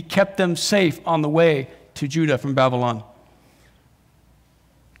entreaty and he kept them safe on the way to Judah from Babylon.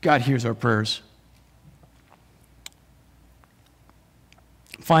 God hears our prayers.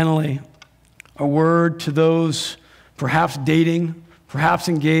 Finally, a word to those perhaps dating, perhaps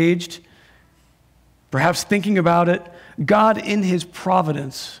engaged, perhaps thinking about it. God, in his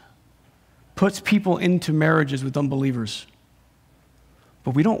providence, puts people into marriages with unbelievers.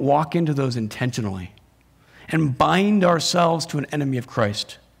 But we don't walk into those intentionally and bind ourselves to an enemy of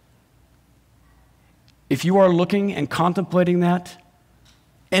Christ. If you are looking and contemplating that,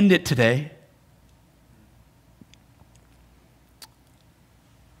 end it today.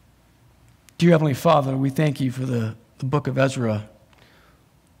 Dear Heavenly Father, we thank you for the book of Ezra.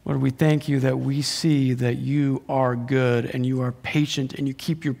 Lord, we thank you that we see that you are good and you are patient and you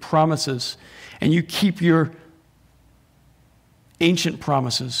keep your promises and you keep your ancient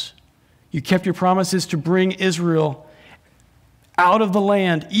promises. You kept your promises to bring Israel out of the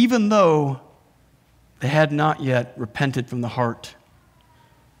land, even though they had not yet repented from the heart.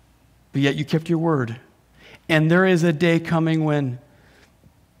 But yet you kept your word. And there is a day coming when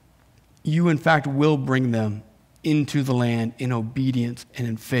you, in fact, will bring them into the land in obedience and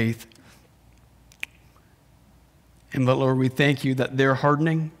in faith. And but Lord, we thank you that their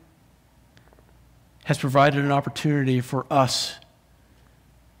hardening has provided an opportunity for us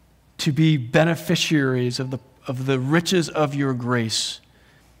to be beneficiaries of the riches of your grace.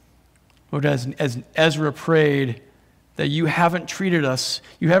 Lord, as Ezra prayed, that you haven't treated us,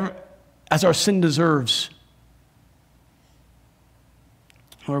 you haven't as our sin deserves.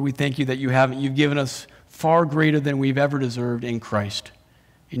 Lord, we thank you that you've given us far greater than we've ever deserved in Christ.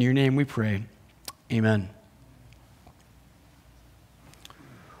 In your name we pray. Amen.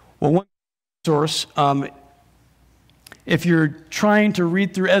 Well, one source If you're trying to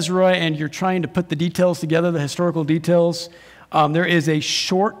read through Ezra and you're trying to put the details together, the historical details, there is a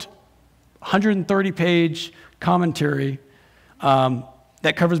short 130-page commentary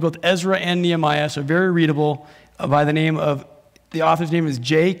that covers both Ezra and Nehemiah, so very readable, by the name of, the author's name is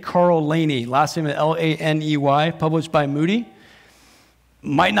J. Carl Laney, last name is Laney, published by Moody.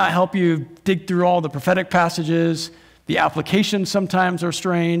 Might not help you dig through all the prophetic passages. The applications sometimes are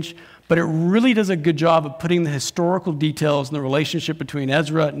strange, but it really does a good job of putting the historical details and the relationship between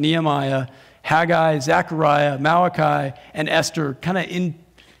Ezra, Nehemiah, Haggai, Zechariah, Malachi, and Esther kind of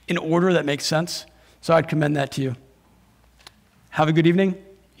in order that makes sense. So I'd commend that to you. Have a good evening.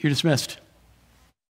 You're dismissed.